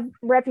all, they have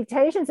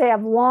reputations, they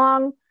have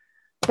long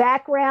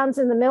backgrounds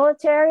in the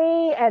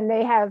military, and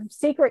they have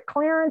secret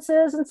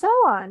clearances and so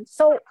on.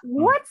 So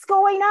what's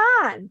going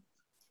on?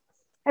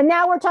 And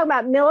now we're talking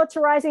about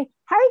militarizing.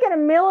 How are you going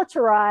to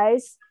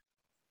militarize?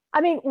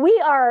 I mean,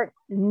 we are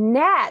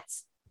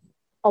gnats,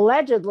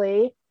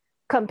 allegedly,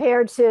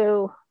 compared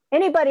to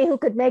anybody who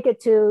could make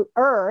it to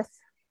Earth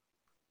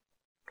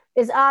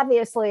is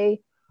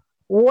obviously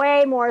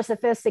way more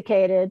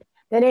sophisticated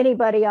than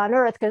anybody on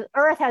Earth, because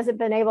Earth hasn't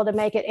been able to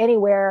make it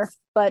anywhere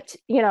but,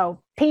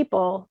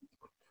 people,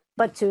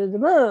 but to the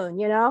moon,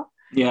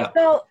 Yeah.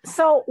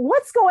 So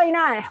what's going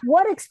on?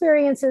 What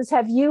experiences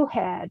have you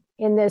had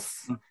in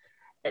this?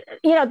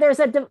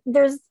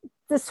 There's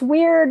this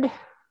weird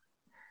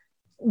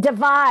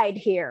divide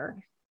here,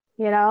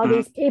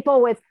 these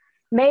people with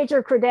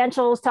major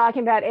credentials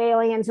talking about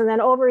aliens, and then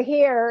over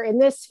here in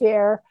this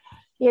sphere,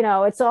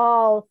 it's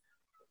all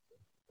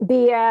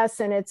BS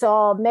and it's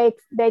all make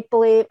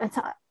believe,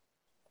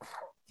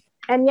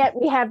 and yet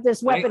we have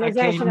this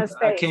weaponization of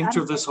space. I came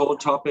to this whole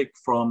topic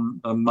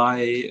from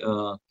my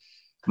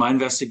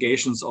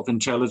investigations of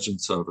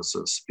intelligence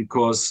services,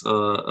 because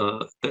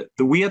the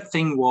weird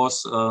thing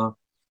was,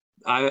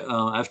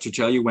 I have to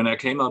tell you, when I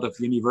came out of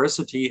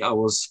university, I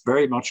was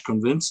very much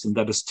convinced, and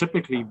that is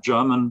typically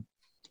German,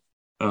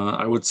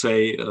 I would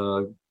say,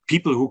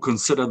 people who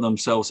consider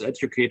themselves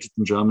educated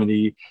in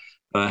Germany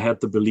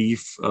had the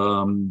belief,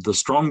 the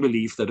strong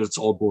belief that it's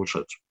all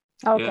bullshit.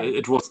 Okay.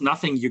 It was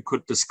nothing you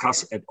could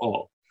discuss at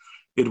all.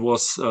 It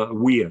was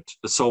weird.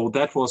 So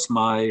that was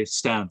my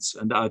stance.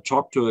 And I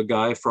talked to a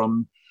guy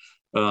from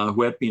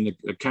who had been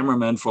a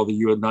cameraman for the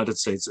United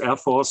States Air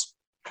Force.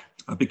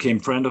 I became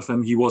friend of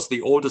him. He was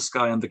the oldest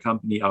guy in the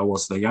company. I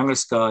was the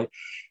youngest guy.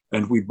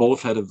 And we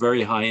both had a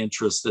very high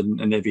interest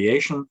in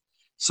aviation.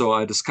 So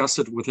I discussed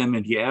it with him,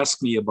 and he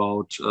asked me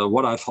about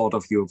what I thought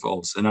of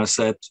UFOs. And I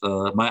said,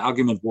 my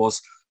argument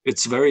was,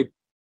 it's very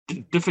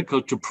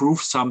difficult to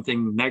prove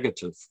something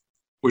negative,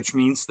 which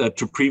means that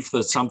to prove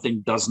that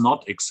something does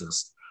not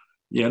exist.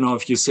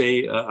 If you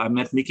say, I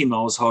met Mickey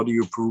Mouse, how do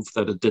you prove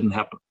that it didn't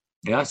happen?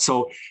 Yeah.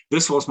 So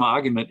this was my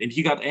argument, and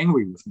he got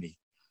angry with me.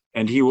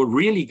 And he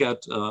really got,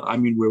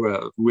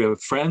 we were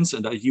friends,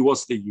 and he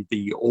was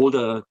the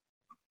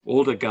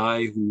older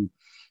guy who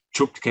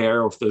took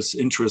care of this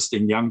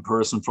interesting young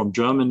person from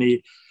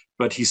Germany.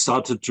 But he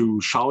started to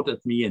shout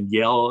at me and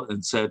yell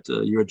and said,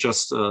 you're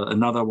just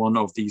another one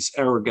of these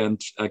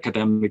arrogant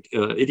academic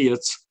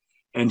idiots,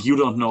 and you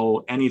don't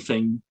know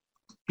anything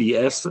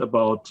BS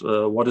about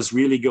what is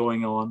really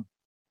going on.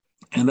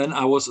 And then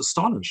I was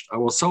astonished. I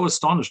was so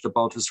astonished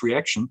about his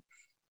reaction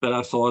that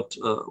I thought,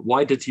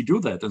 why did he do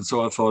that? And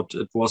so I thought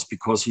it was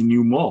because he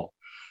knew more.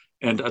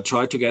 And I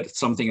tried to get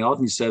something out,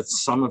 and he said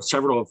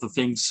several of the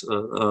things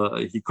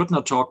he could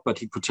not talk, but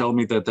he could tell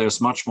me that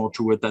there's much more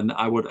to it than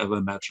I would ever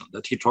imagine,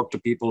 that he talked to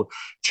people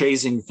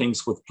chasing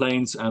things with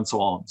planes and so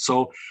on.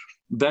 So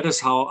that is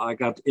how I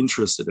got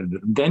interested in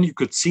it. And then you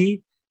could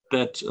see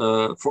that,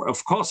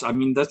 of course, I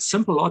mean, that's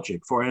simple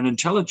logic. For an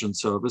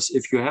intelligence service,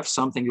 if you have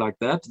something like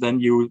that, then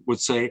you would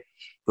say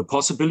the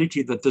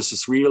possibility that this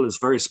is real is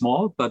very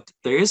small, but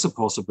there is a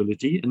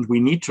possibility, and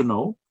we need to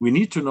know. We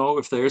need to know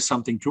if there is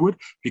something to it,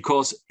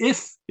 because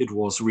if it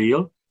was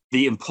real,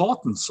 the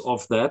importance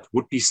of that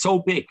would be so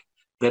big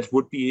that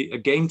would be a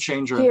game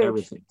changer Huge. in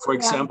everything. For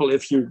example,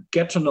 if you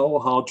get to know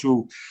how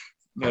to,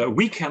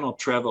 we cannot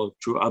travel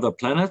to other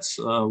planets.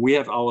 We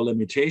have our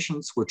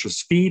limitations, which is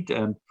speed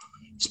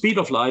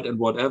of light and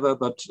whatever.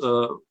 But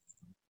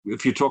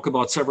if you talk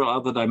about several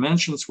other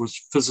dimensions,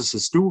 which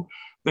physicists do,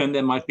 then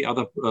there might be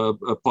other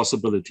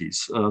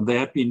possibilities. There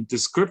have been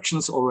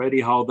descriptions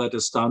already how that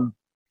is done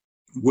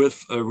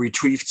with a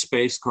retrieved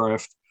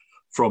spacecraft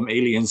from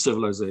alien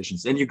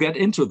civilizations. And you get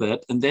into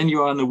that, and then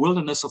you are in a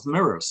wilderness of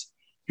mirrors.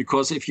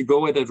 Because if you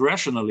go at it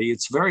rationally,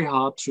 it's very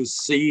hard to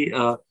see,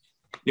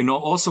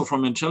 also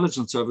from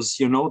intelligence service,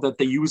 that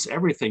they use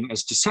everything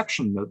as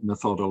deception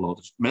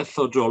methodology.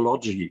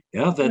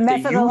 Yeah, that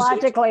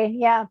methodologically,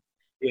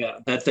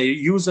 that they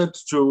use it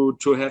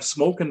to have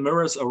smoke and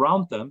mirrors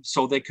around them,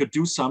 so they could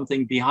do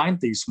something behind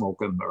these smoke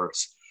and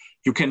mirrors.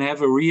 You can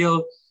have a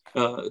real.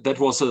 That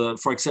was,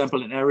 for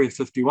example, in Area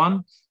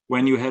 51,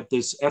 when you had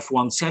this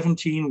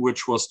F-117,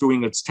 which was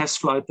doing its test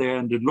flight there,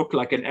 and it looked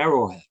like an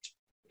arrowhead.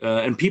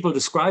 And people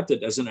described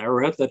it as an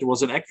arrowhead. That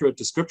was an accurate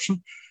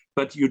description,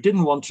 but you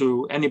didn't want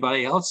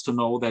anybody else to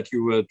know that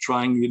you were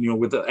trying,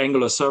 with the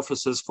angular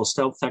surfaces for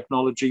stealth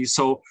technology.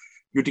 So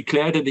you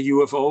declared it a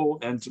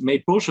UFO and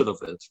made bullshit of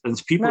it.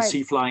 And people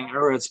see flying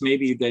arrowheads.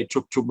 Maybe they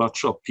took too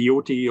much of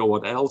peyote or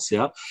what else.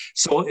 Yeah.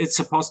 So it's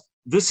supposed.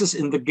 This is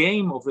in the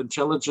game of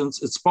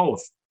intelligence. It's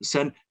both.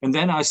 And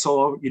then I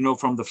saw,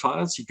 from the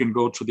files, you can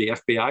go to the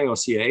FBI or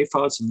CIA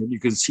files, and then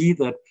you can see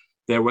that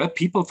there were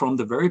people from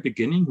the very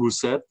beginning who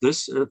said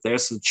there's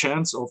a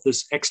chance of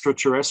this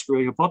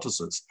extraterrestrial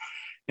hypothesis.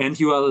 And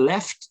you are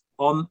left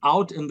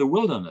out in the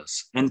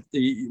wilderness. And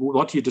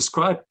what you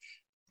described,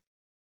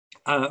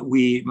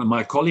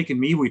 my colleague and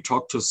me, we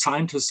talk to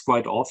scientists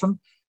quite often.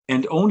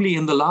 And only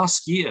in the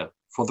last year,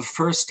 for the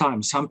first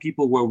time, some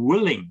people were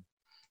willing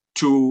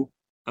to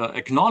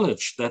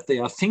acknowledge that they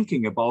are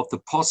thinking about the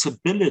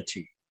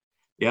possibility,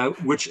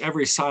 which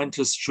every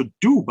scientist should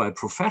do by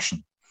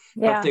profession.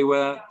 But they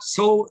were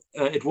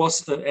it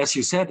was, as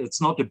you said,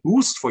 it's not a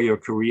boost for your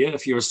career.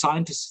 If you're a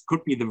scientist, it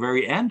could be the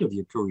very end of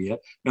your career.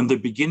 In the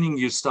beginning,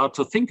 you start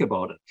to think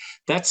about it.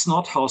 That's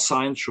not how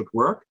science should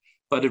work,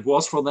 but it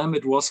was for them,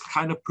 it was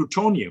kind of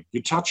plutonium.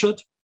 You touch it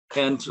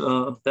and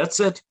that's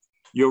it.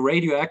 You're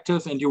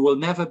radioactive and you will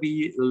never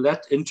be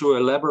let into a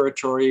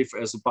laboratory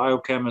as a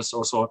biochemist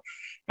or so.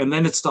 And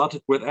then it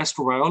started with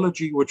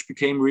astrobiology, which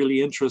became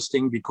really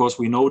interesting because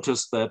we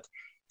noticed that,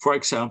 for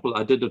example,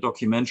 I did a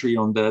documentary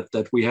on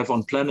that we have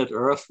on planet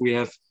Earth, we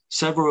have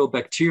several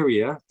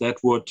bacteria that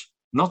would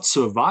not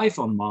survive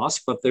on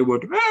Mars, but they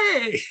would,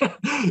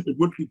 it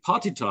would be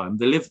party time.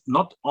 They live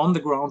not on the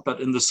ground, but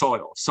in the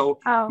soil. So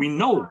we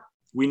know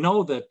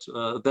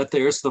that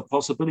there's the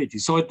possibility.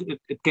 So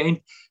it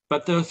gained,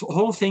 but the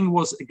whole thing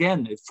was,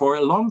 again, for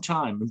a long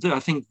time, and I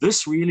think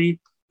this really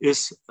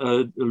is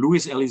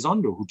Luis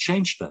Elizondo who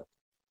changed that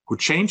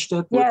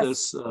with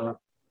this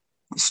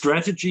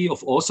strategy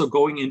of also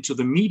going into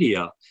the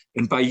media,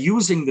 and by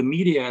using the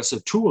media as a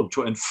tool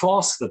to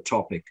enforce the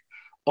topic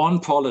on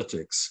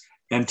politics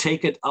and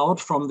take it out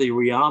from the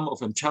realm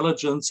of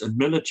intelligence and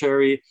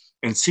military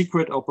and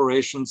secret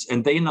operations.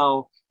 And they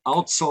now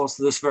outsource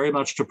this very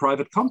much to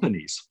private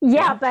companies.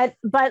 But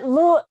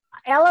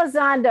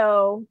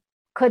Elizondo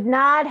could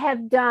not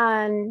have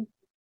done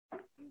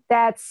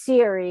that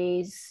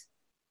series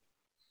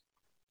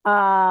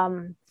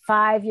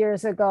 5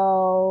 years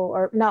ago,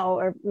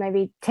 or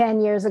maybe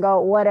 10 years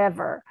ago,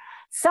 whatever.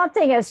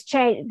 Something has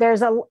changed.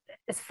 There's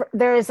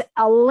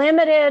a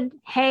limited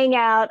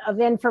hangout of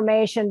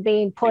information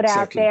being put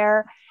out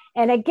there.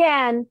 And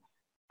again,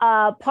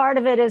 part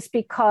of it is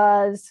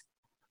because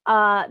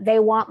they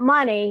want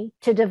money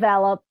to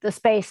develop the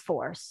Space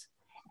Force.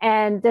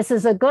 And this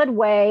is a good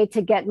way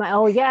to get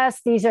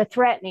yes, these are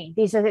threatening.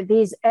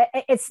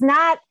 It's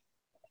not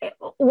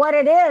what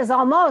it is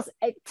almost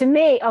to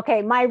me.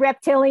 Okay, my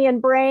reptilian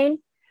brain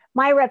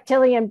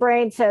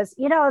says,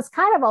 it's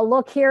kind of a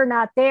look here,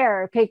 not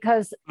there,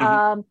 because,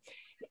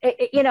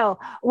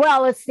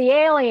 it's the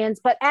aliens,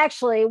 but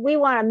actually we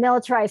want to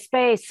militarize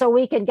space so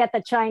we can get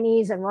the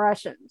Chinese and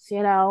Russians,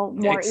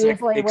 more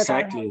easily.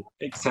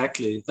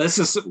 Exactly.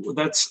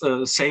 That's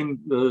same.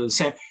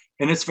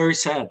 And it's very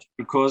sad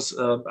because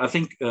I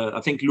think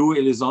Lou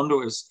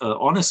Elizondo is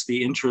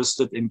honestly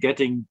interested in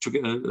getting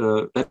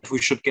to that we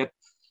should get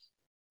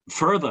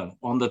further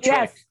on the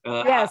track.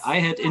 I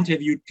had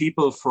interviewed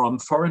people from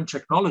Foreign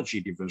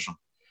Technology Division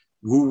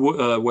who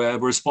were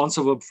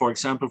responsible, for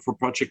example, for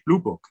Project Blue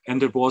Book.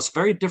 And it was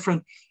very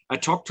different. I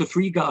talked to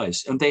 3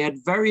 guys and they had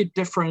very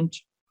different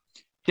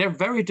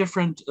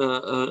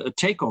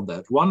take on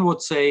that. One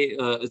would say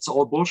it's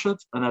all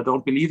bullshit, and I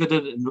don't believe it.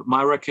 In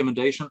my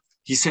recommendation,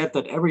 he said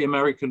that every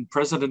American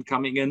president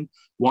coming in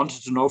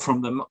wanted to know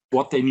from them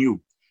what they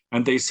knew.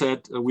 And they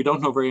said, we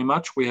don't know very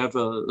much. We have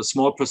a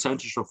small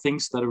percentage of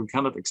things that we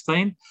cannot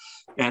explain.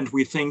 And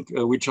we think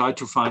we tried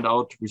to find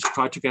out, we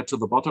tried to get to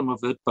the bottom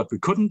of it, but we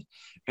couldn't.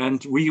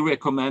 And we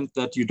recommend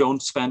that you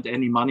don't spend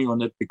any money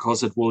on it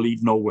because it will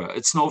lead nowhere.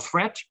 It's no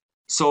threat.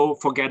 So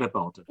forget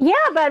about it.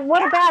 Yeah, but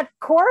what about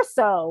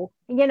Corso?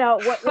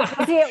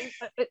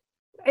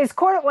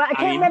 Well, I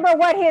can't remember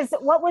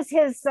what was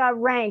his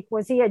rank.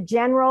 Was he a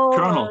general?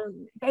 Colonel.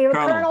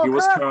 Colonel. He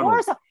was colonel. Of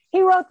course,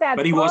 he wrote that.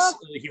 But book.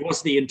 he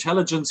was the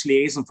intelligence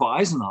liaison for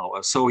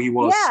Eisenhower. So he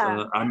was.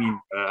 Yeah.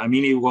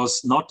 He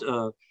was not.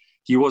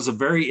 He was a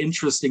very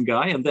interesting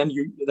guy. And then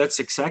that's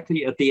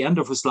exactly at the end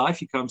of his life,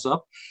 he comes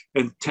up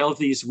and tells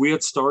these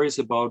weird stories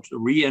about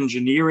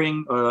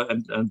re-engineering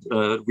and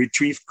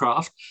retrieved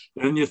craft.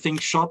 And you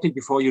think shortly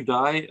before you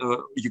die,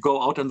 you go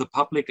out in the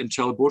public and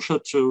tell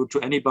bullshit to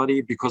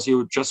anybody because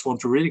you just want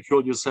to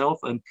ridicule yourself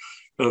and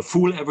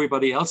fool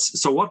everybody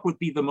else. So what would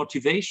be the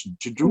motivation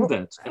to do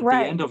that at the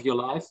end of your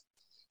life?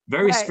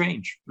 Very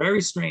strange,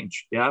 very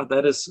strange. Yeah,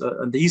 that is,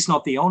 and he's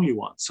not the only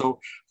one.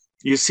 So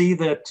you see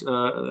that.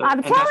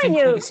 I'm telling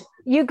you,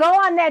 you go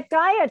on that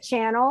Gaia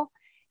channel,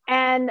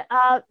 and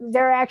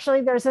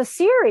there's a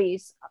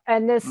series,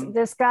 and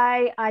this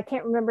guy, I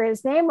can't remember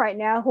his name right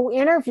now, who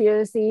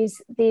interviews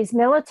these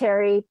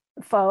military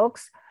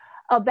folks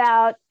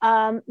about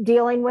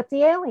dealing with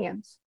the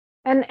aliens,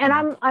 and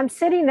I'm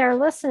sitting there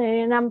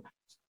listening, and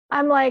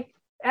I'm like,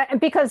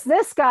 because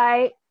this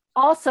guy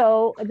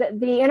also,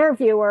 the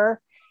interviewer,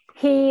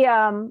 he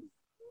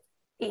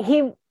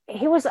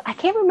was, I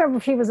can't remember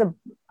if he was a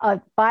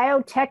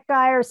biotech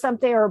guy or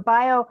something,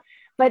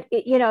 but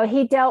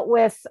he dealt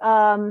with,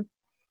 I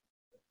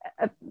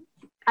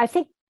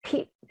think,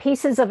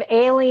 pieces of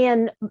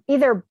alien,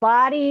 either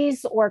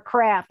bodies or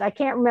craft. I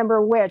can't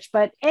remember which,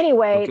 but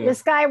anyway,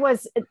 This guy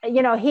was,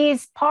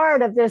 he's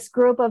part of this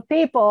group of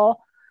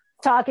people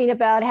talking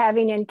about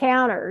having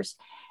encounters,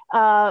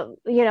 on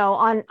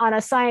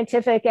a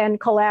scientific and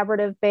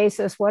collaborative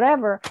basis,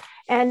 whatever.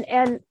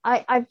 And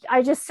I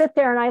just sit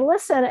there and I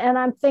listen, and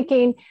I'm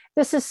thinking,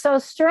 this is so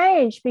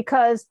strange,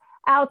 because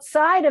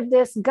outside of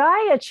this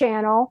Gaia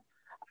channel,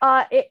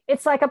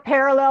 it's like a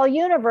parallel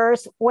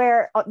universe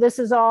where this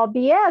is all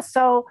BS.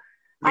 So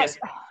yes.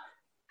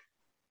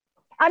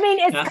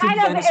 It's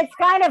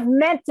kind of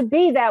meant to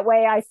be that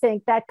way. I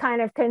think that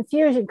kind of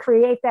confusion,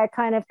 create that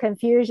kind of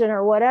confusion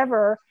or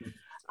whatever.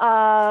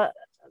 But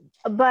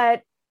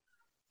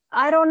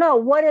I don't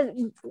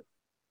know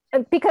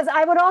because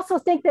I would also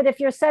think that if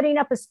you're setting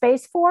up a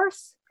space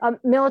force,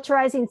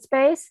 militarizing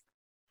space,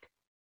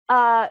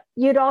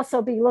 you'd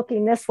also be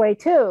looking this way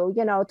too,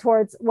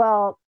 towards,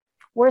 well,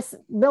 we're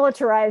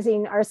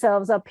militarizing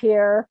ourselves up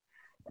here.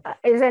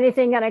 Is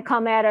anything going to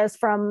come at us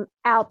from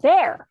out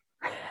there?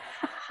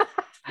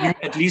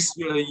 At least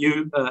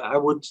I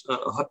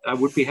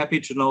would be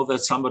happy to know that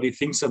somebody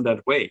thinks in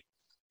that way.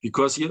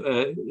 Because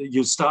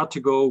you start to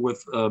go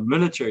with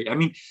military. I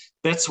mean,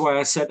 that's why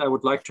I said I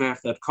would like to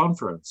have that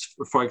conference,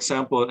 for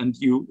example, and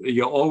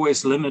you're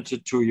always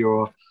limited to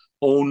your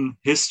own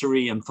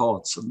history and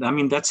thoughts. I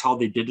mean, that's how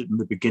they did it in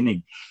the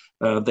beginning.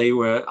 They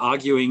were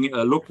arguing,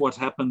 look what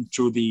happened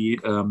to the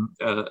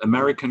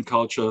American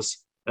cultures,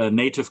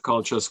 native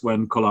cultures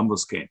when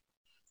Columbus came.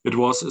 It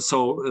was,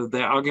 so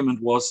their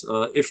argument was,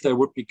 if there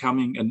would be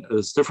coming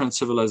a different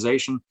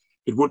civilization,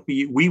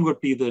 we would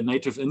be the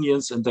native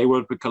Indians and they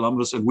would be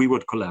Columbus and we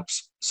would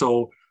collapse.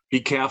 So be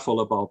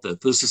careful about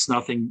that. This is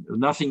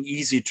nothing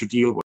easy to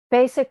deal with.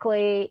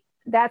 Basically,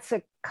 that's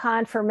a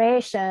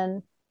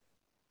confirmation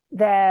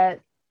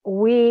that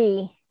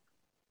we,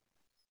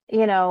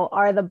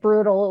 are the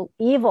brutal,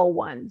 evil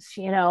ones.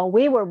 We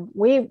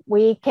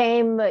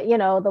came,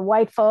 the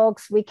white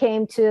folks, we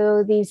came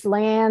to these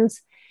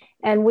lands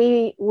and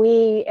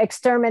we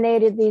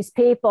exterminated these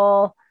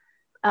people.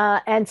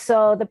 And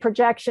so the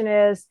projection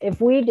is,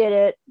 if we did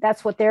it,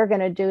 that's what they're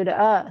going to do to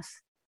us.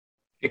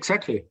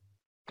 Exactly.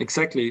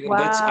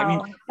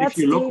 Wow. If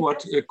you look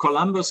what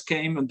Columbus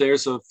came, and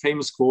there's a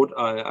famous quote,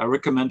 I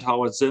recommend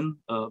Howard Zinn,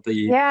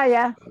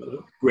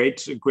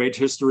 great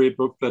history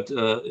book. But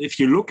if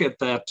you look at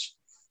that,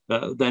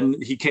 then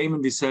he came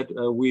and he said,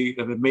 we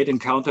have made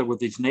encounter with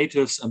these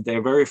natives and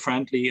they're very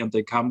friendly and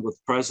they come with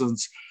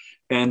presents.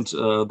 And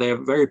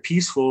they're very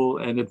peaceful,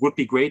 and it would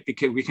be great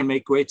because we can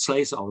make great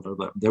slaves out of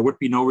them. There would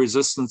be no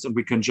resistance, and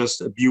we can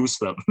just abuse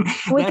them.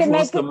 That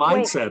was the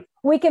mindset.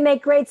 We can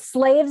make great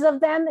slaves of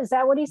them. Is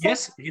that what he said?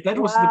 Yes, that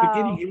was the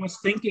beginning. He was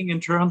thinking in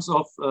terms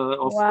of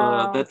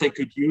that they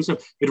could use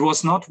it. It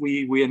was not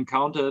we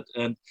encountered,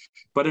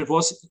 but it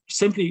was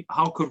simply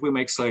how could we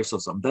make slaves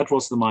of them. That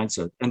was the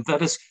mindset, and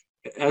that is,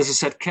 as I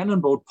said,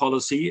 cannon boat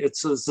policy.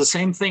 It's the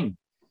same thing.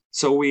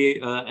 So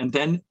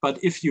but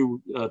if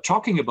you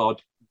talking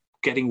about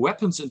getting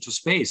weapons into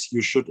space,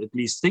 you should at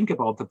least think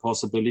about the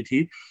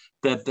possibility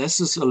that this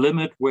is a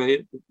limit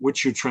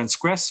which you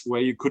transgress,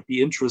 where you could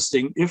be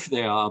interesting if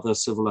there are other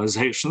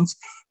civilizations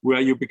where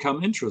you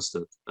become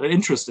interesting.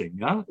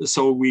 Yeah.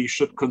 So we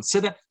should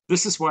consider,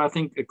 this is why I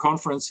think a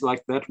conference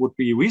like that would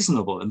be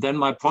reasonable. And then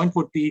my point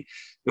would be,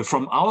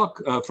 from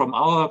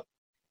our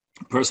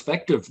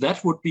perspective,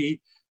 that would be,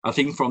 I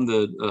think, from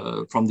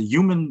the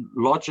human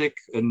logic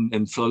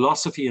and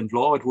philosophy and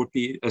law, it would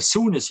be, as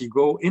soon as you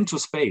go into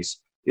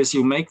space, is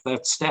you make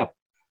that step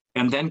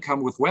and then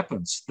come with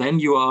weapons, then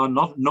you are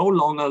no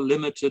longer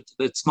limited.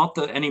 It's not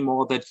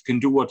anymore that you can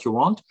do what you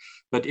want,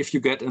 but if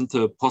you get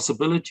into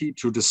possibility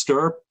to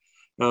disturb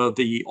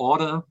the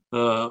order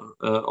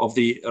of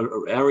the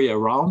area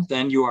around,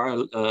 then you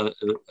are a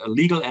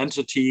legal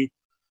entity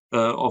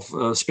of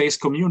space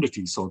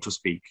community, so to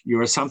speak. You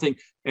are something,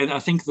 and I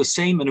think the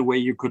same in a way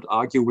you could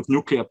argue with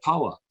nuclear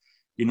power.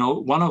 You know,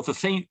 one of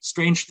the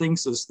strange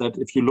things is that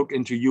if you look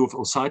into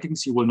UFO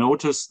sightings, you will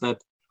notice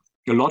that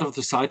a lot of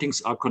the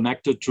sightings are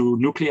connected to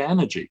nuclear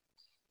energy,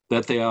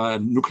 that there are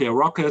nuclear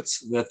rockets,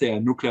 that there are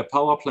nuclear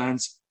power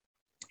plants.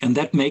 And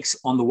that makes,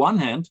 on the one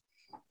hand,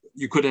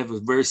 you could have a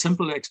very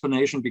simple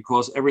explanation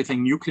because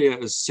everything nuclear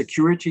is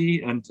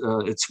security and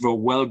it's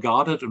well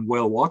guarded and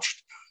well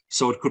watched.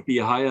 So it could be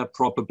a higher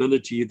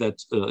probability that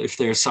if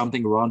there's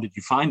something around it,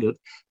 you find it.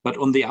 But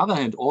on the other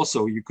hand,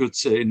 also, you could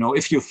say, you know,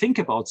 if you think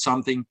about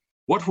something,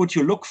 what would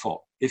you look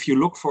for? If you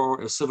look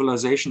for a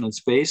civilization in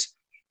space,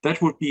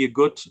 that would be a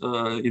good,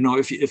 you know,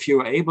 if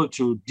you're able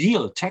to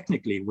deal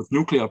technically with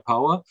nuclear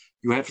power,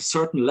 you have a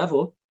certain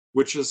level,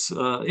 which is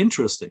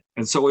interesting.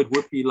 And so it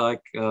would be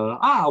like,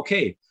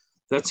 okay,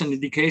 that's an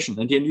indication.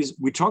 And then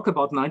we talk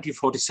about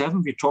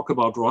 1947, we talk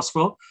about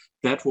Roswell.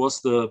 That was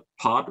the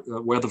part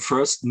where the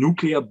first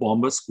nuclear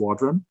bomber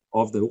squadron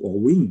or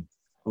wing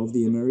of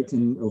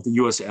the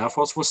US Air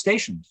Force was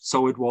stationed.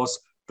 So it was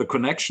the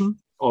connection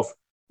of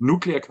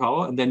nuclear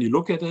power, and then you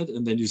look at it,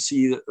 and then you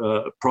see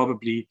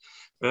probably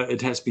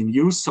it has been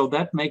used. So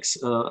that makes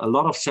a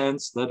lot of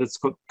sense that it's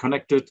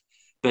connected,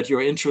 that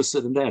you're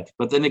interested in that.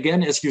 But then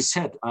again, as you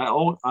said,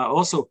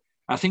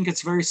 I think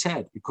it's very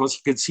sad because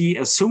you can see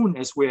as soon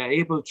as we're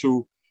able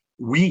to,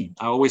 I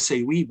always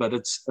say we, but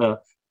it's the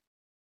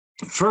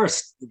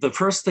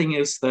first thing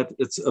is that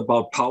it's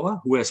about power,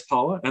 who has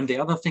power, and the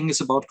other thing is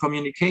about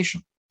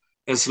communication.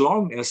 As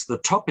long as the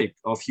topic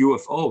of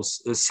UFOs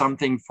is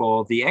something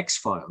for the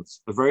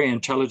X-Files, a very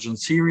intelligent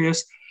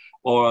series,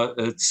 or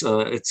it's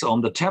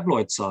on the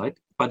tabloid side,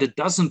 but it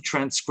doesn't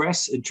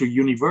transgress into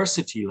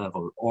university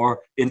level or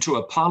into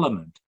a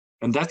parliament.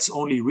 And that's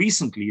only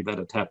recently that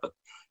it happened.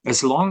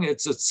 As long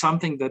as it's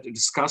something that is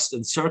discussed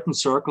in certain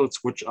circles,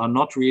 which are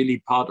not really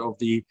part of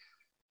the,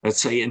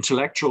 let's say,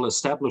 intellectual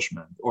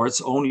establishment, or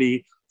it's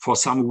only for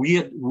some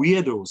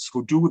weirdos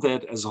who do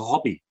that as a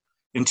hobby,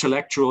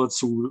 intellectuals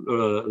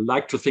who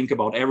like to think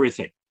about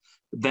everything,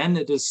 then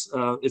it is,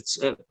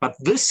 but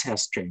this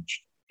has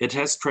changed. It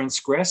has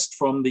transgressed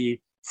from the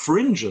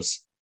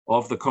fringes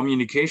of the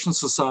communication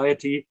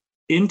society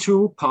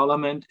into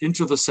parliament,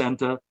 into the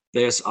center.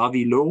 There's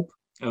Avi Loeb,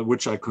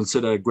 which I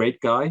consider a great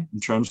guy in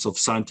terms of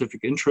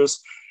scientific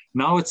interest.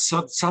 Now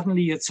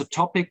suddenly it's a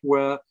topic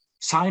where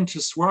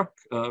scientists work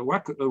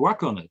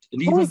on it.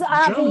 And even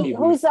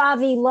who's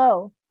Avi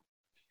Loeb?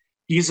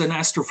 He's an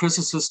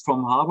astrophysicist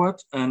from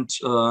Harvard, and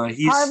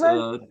he's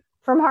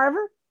from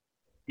Harvard.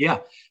 Yeah,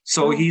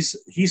 so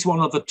he's one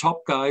of the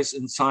top guys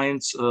in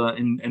science,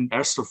 in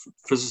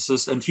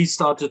astrophysicists, and he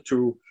started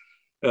to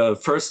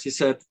first he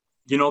said,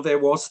 you know, there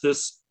was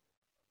this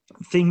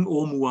thing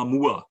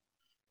Oumuamua,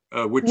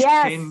 which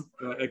came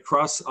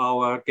across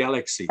our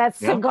galaxy. That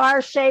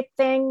cigar-shaped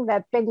thing,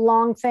 that big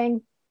long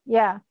thing.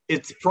 Yeah.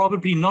 It's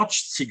probably not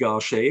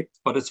cigar-shaped,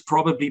 but it's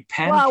probably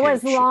pancake. Well, it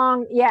was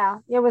long. Yeah,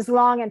 it was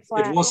long and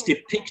flat. It was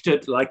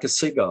depicted like a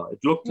cigar. It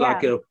looked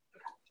like a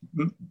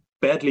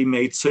badly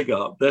made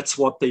cigar. That's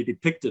what they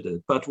depicted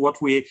it. But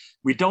what we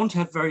don't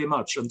have very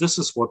much, and this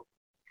is what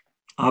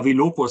Avi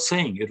Loeb was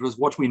saying. It was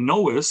what we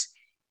know is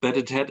that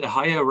it had a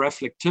higher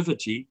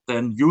reflectivity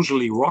than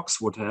usually rocks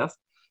would have.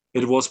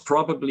 It was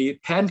probably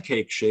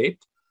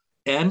pancake-shaped,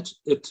 and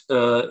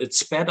it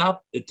sped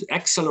up, it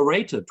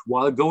accelerated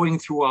while going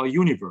through our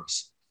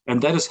universe.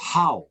 And that is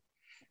how.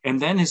 And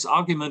then his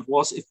argument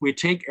was, if we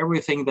take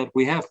everything that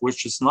we have,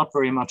 which is not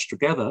very much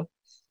together,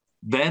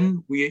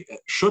 then we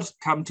should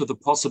come to the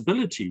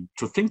possibility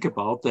to think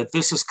about that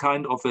this is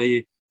kind of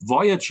a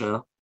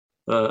Voyager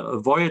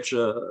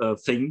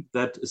thing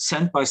that is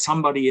sent by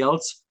somebody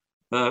else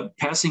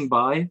passing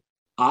by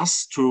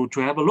us to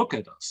have a look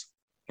at us.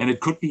 And it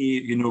could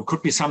be, you know,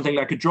 could be something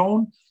like a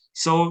drone.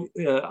 So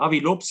Avi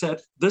Loeb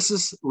said, this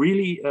is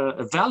really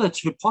a valid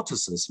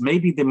hypothesis,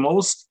 maybe the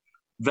most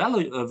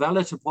valid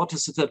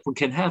hypothesis that we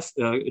can have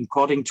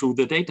according to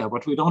the data,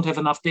 but we don't have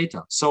enough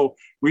data. So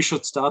we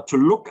should start to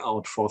look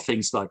out for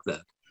things like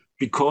that.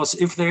 Because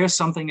if there's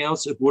something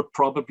else, it would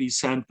probably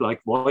send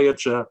like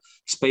Voyager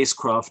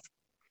spacecraft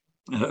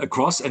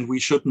across, and we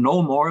should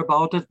know more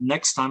about it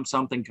next time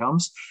something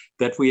comes,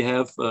 that we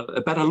have a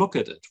better look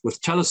at it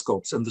with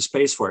telescopes in the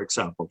space, for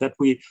example, that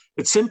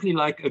it's simply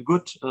like a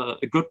good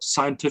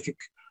scientific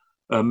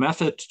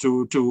method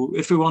to,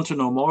 if we want to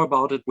know more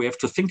about it, we have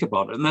to think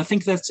about it. And I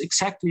think that's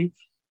exactly,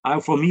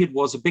 for me, it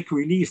was a big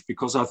relief,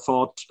 because I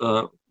thought,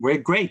 very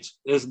great,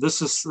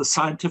 this is the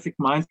scientific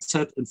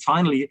mindset. And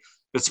finally,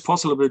 it's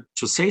possible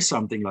to say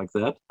something like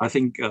that. I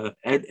think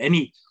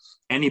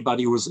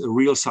anybody who's a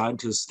real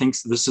scientist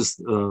thinks this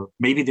is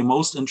maybe the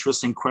most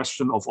interesting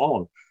question of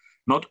all.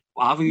 Not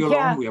are we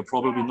alone? We are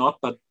probably not,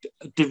 but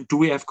do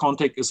we have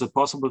contact? Is it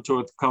possible to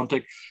have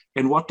contact?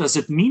 And what does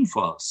it mean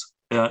for us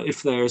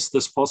if there's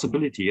this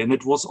possibility? And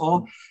it was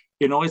all,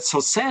 it's so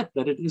sad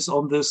that it is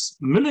on this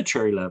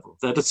military level,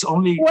 that it's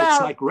only, Well,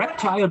 it's like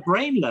reptile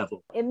brain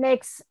level. It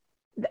makes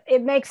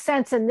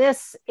sense in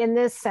this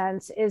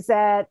sense, is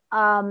that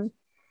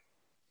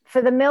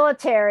for the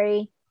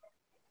military,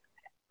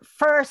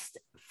 first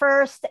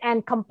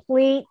and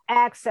complete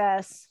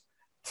access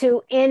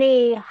to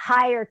any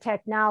higher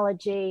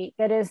technology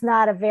that is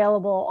not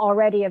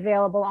already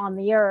available on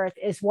the earth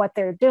is what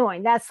they're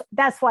doing.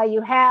 That's why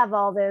you have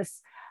all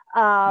this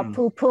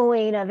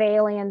poo-pooing of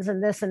aliens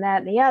and this and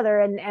that and the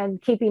other,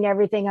 and keeping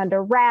everything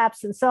under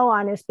wraps and so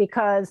on, is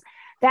because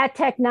that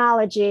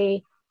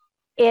technology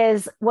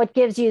is what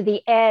gives you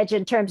the edge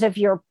in terms of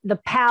the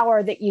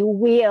power that you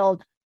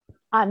wield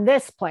on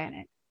this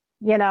planet,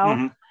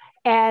 Mm-hmm.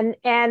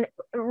 And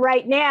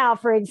right now,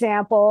 for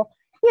example,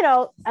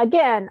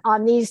 again,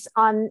 on this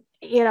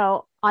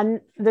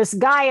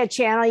Gaia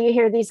channel, you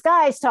hear these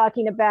guys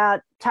talking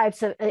about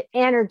types of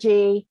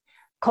energy,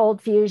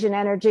 cold fusion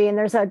energy, and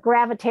there's a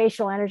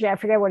gravitational energy, I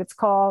forget what it's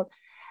called,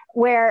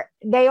 where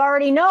they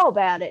already know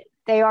about it.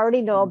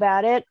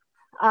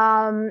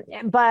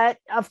 But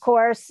of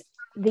course,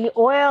 the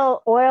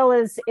oil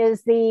is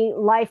the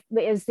life,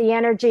 is the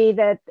energy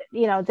that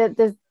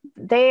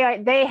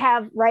they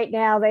have right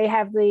now. They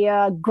have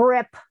the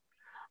grip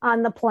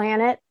on the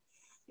planet,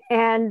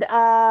 and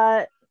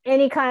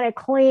any kind of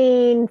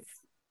clean,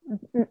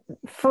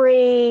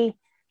 free,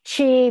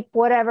 cheap,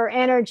 whatever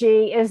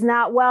energy is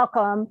not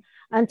welcome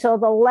until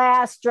the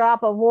last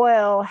drop of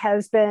oil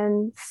has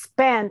been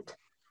spent,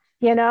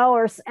 and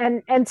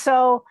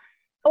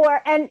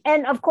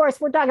of course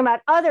we're talking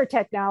about other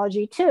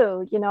technology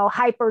too,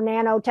 hyper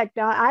nanotechnology.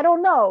 I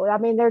don't know. I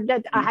mean,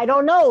 I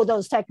don't know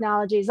those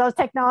technologies. Those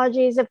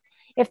technologies,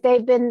 if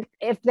they've been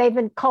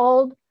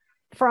culled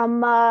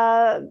from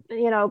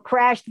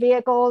crashed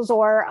vehicles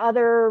or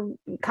other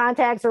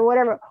contacts or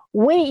whatever,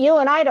 you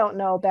and I don't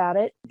know about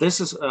it.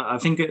 This is, I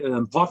think, an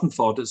important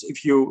thought is,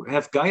 if you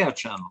have Gaia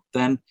channel,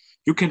 then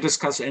you can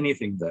discuss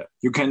anything there.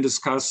 You can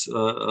discuss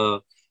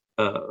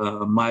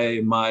my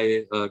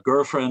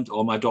girlfriend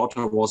or my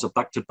daughter was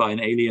abducted by an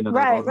alien, and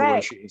I don't know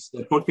where she is.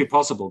 That would be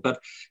possible, but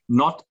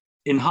not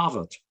in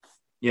Harvard.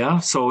 Yeah.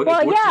 So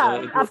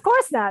of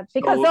course not,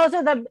 because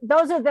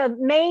those are the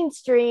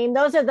mainstream.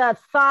 Those are the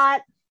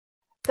thought.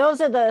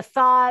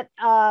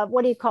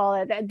 What do you call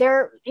it?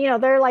 They're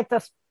like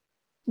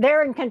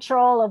they're in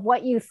control of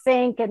what you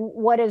think and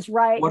what is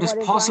right. What is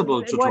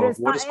possible to talk?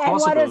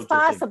 What is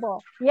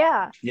possible?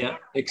 Yeah. Yeah,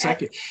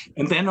 exactly.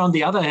 And then on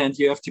the other hand,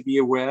 you have to be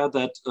aware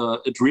that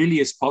it really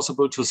is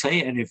possible to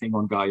say anything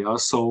on Gaia.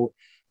 So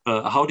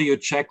how do you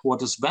check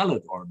what is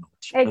valid or not?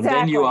 Exactly. And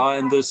then you are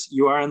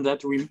in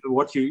that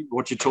what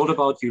you told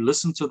about. You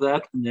listen to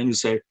that, and then you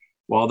say,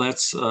 well,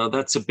 that's a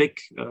big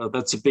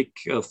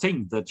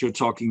thing that you're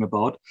talking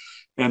about.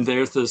 And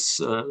there's this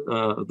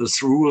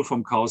rule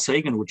from Carl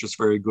Sagan, which is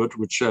very good,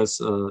 which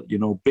says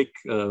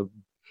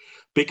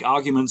big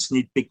arguments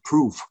need big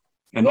proof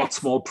and not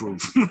small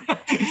proof.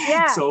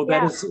 So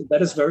that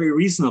is very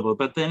reasonable.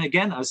 But then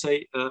again, I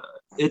say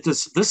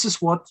this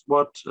is what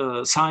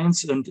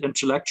science and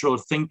intellectual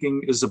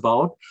thinking is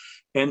about.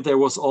 And there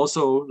was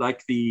also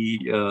like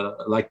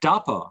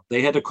DARPA.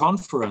 They had a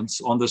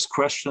conference on this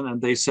question,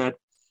 and they said,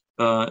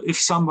 if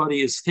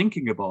somebody is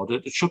thinking about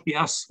it, it should be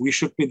us. We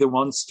should be the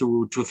ones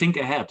to think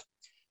ahead.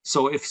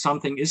 So if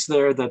something is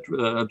there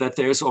that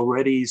there's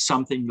already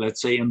something,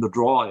 let's say, in the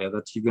drawer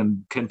that you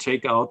can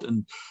take out,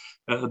 and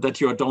that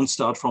you don't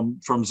start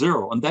from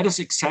zero. And that is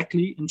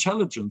exactly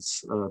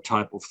intelligence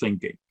type of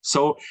thinking.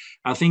 So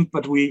I think,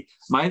 but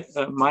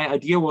my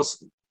idea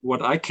was,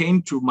 what I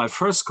came to, my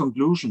first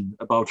conclusion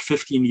about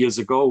 15 years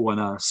ago when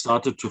I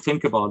started to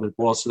think about it,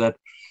 was that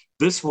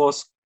this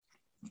was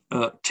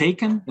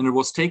taken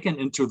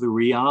into the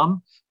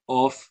realm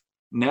of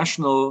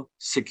national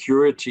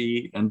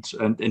security and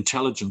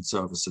intelligence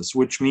services,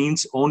 which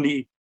means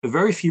only a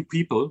very few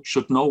people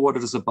should know what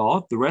it is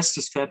about. The rest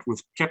is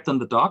kept in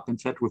the dark and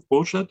fed with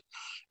bullshit.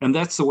 And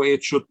that's the way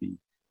it should be.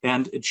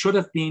 And it should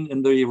have been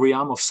in the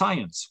realm of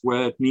science,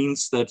 where it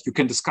means that you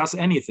can discuss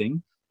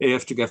anything. You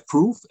have to get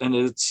proof, and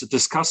it's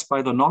discussed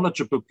by the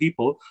knowledgeable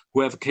people who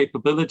have a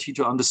capability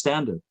to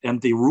understand it.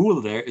 And the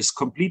rule there is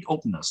complete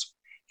openness.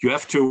 You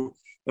have to,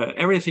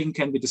 everything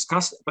can be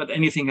discussed, but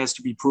anything has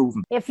to be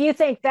proven. If you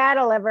think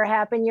that'll ever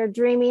happen, you're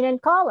dreaming in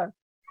color.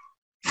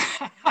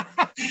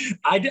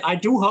 I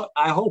do.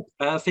 I hope.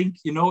 I think,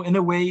 in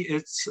a way,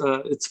 it's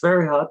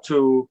very hard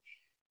to.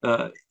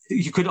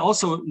 You could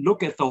also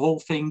look at the whole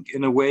thing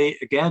in a way,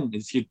 again,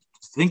 if you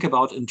think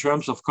about in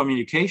terms of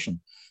communication.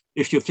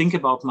 If you think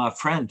about my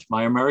friend,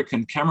 my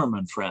American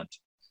cameraman friend,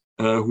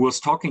 who was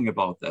talking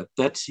about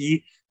that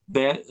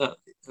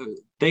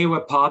they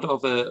were part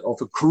of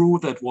a crew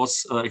that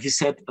was. He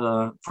said,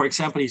 for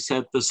example,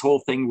 this whole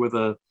thing with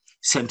a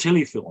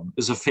Santilli film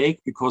is a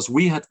fake because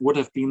we would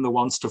have been the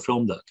ones to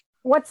film that.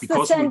 What's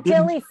because the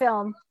Santilli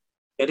film?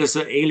 It is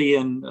an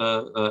alien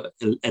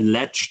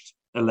alleged.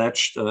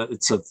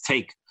 It's a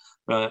fake.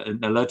 an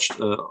alleged,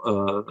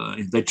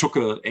 they took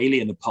an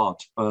alien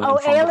apart.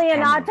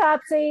 Alien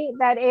autopsy,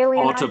 that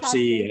alien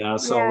autopsy. Yeah,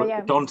 so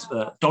yeah.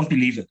 Don't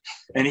believe it.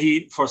 And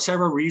he, for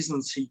several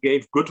reasons, he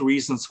gave good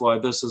reasons why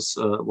this is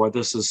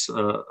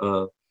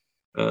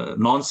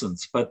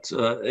nonsense. But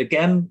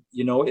again,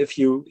 you know, if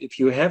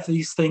you have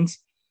these things,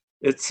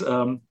 it's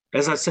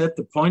as I said,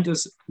 the point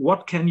is,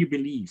 what can you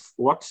believe?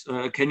 What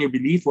can you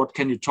believe? What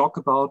can you talk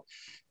about?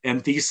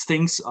 And these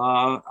things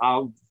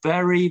are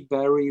very,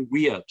 very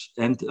weird.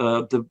 And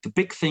the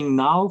big thing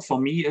now for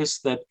me is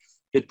that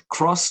it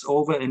crossed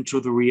over into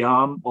the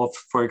realm of,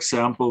 for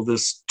example,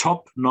 this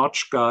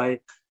top-notch guy,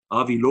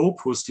 Avi Loeb,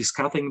 who's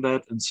discussing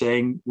that and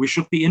saying we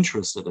should be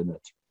interested in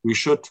it. We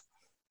should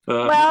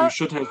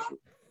have.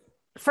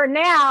 For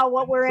now,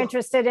 what we're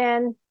interested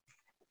in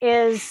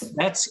is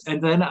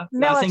and then I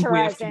think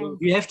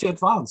we have to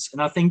advance.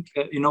 And I think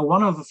you know,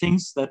 one of the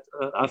things that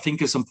I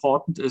think is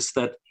important is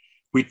that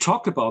we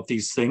talk about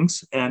these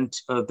things and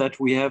that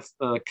we have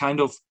kind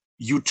of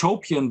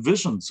utopian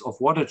visions of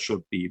what it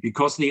should be,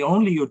 because the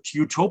only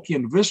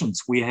utopian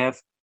visions we have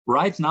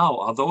right now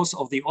are those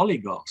of the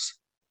oligarchs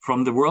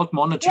from the World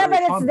Monetary Fund.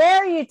 Yeah, but it's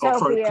their utopia. Or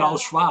from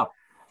Klaus Schwab.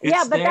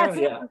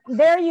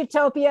 Their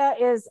utopia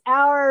is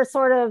our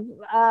sort of,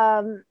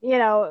 you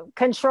know,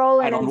 control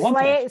and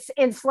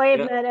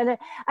enslavement. Yeah. And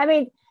I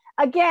mean,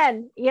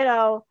 again, you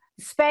know,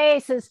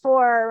 space is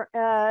for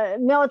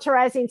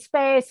militarizing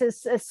space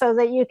is so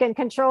that you can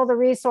control the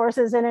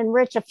resources and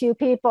enrich a few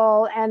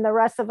people, and the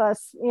rest of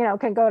us, you know,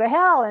 can go to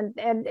hell. And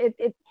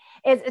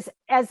it's,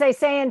 as they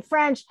say in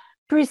French,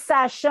 plus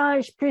ça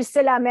change, plus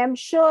c'est la même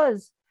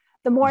chose.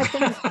 The more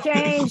things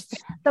change,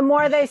 the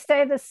more they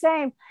stay the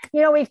same.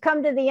 You know, we've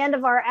come to the end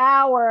of our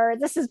hour.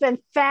 This has been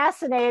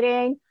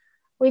fascinating.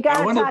 We got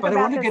to talk about this. But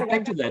I want to get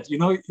back to that. You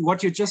know,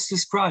 what you just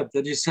described,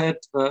 that you said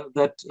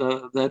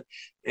that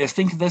I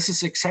think this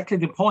is exactly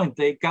the point.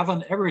 They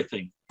govern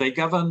everything. They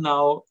govern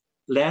now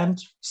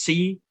land,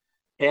 sea,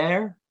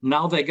 air.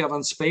 Now they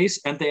govern space,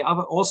 and they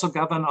also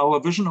govern our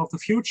vision of the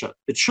future.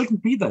 It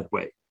shouldn't be that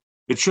way.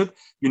 It should,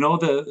 you know,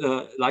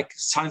 like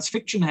science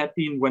fiction had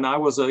been when I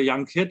was a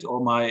young kid, or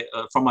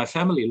from my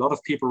family, a lot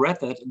of people read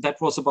that, and that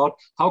was about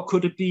how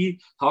could it be,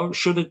 how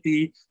should it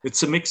be.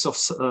 It's a mix of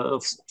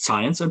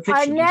science and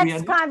fiction.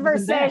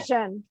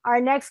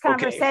 Our next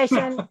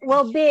conversation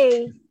will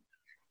be,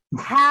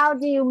 how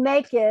do you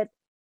make it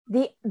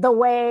the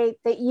way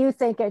that you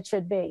think it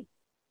should be?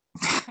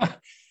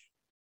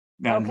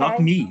 Now,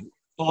 not me.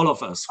 All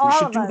of us. We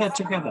should do that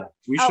together.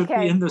 We should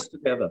be in this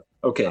together.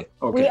 Okay.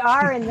 We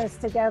are in this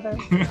together.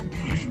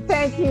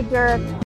 Thank you, Dirk.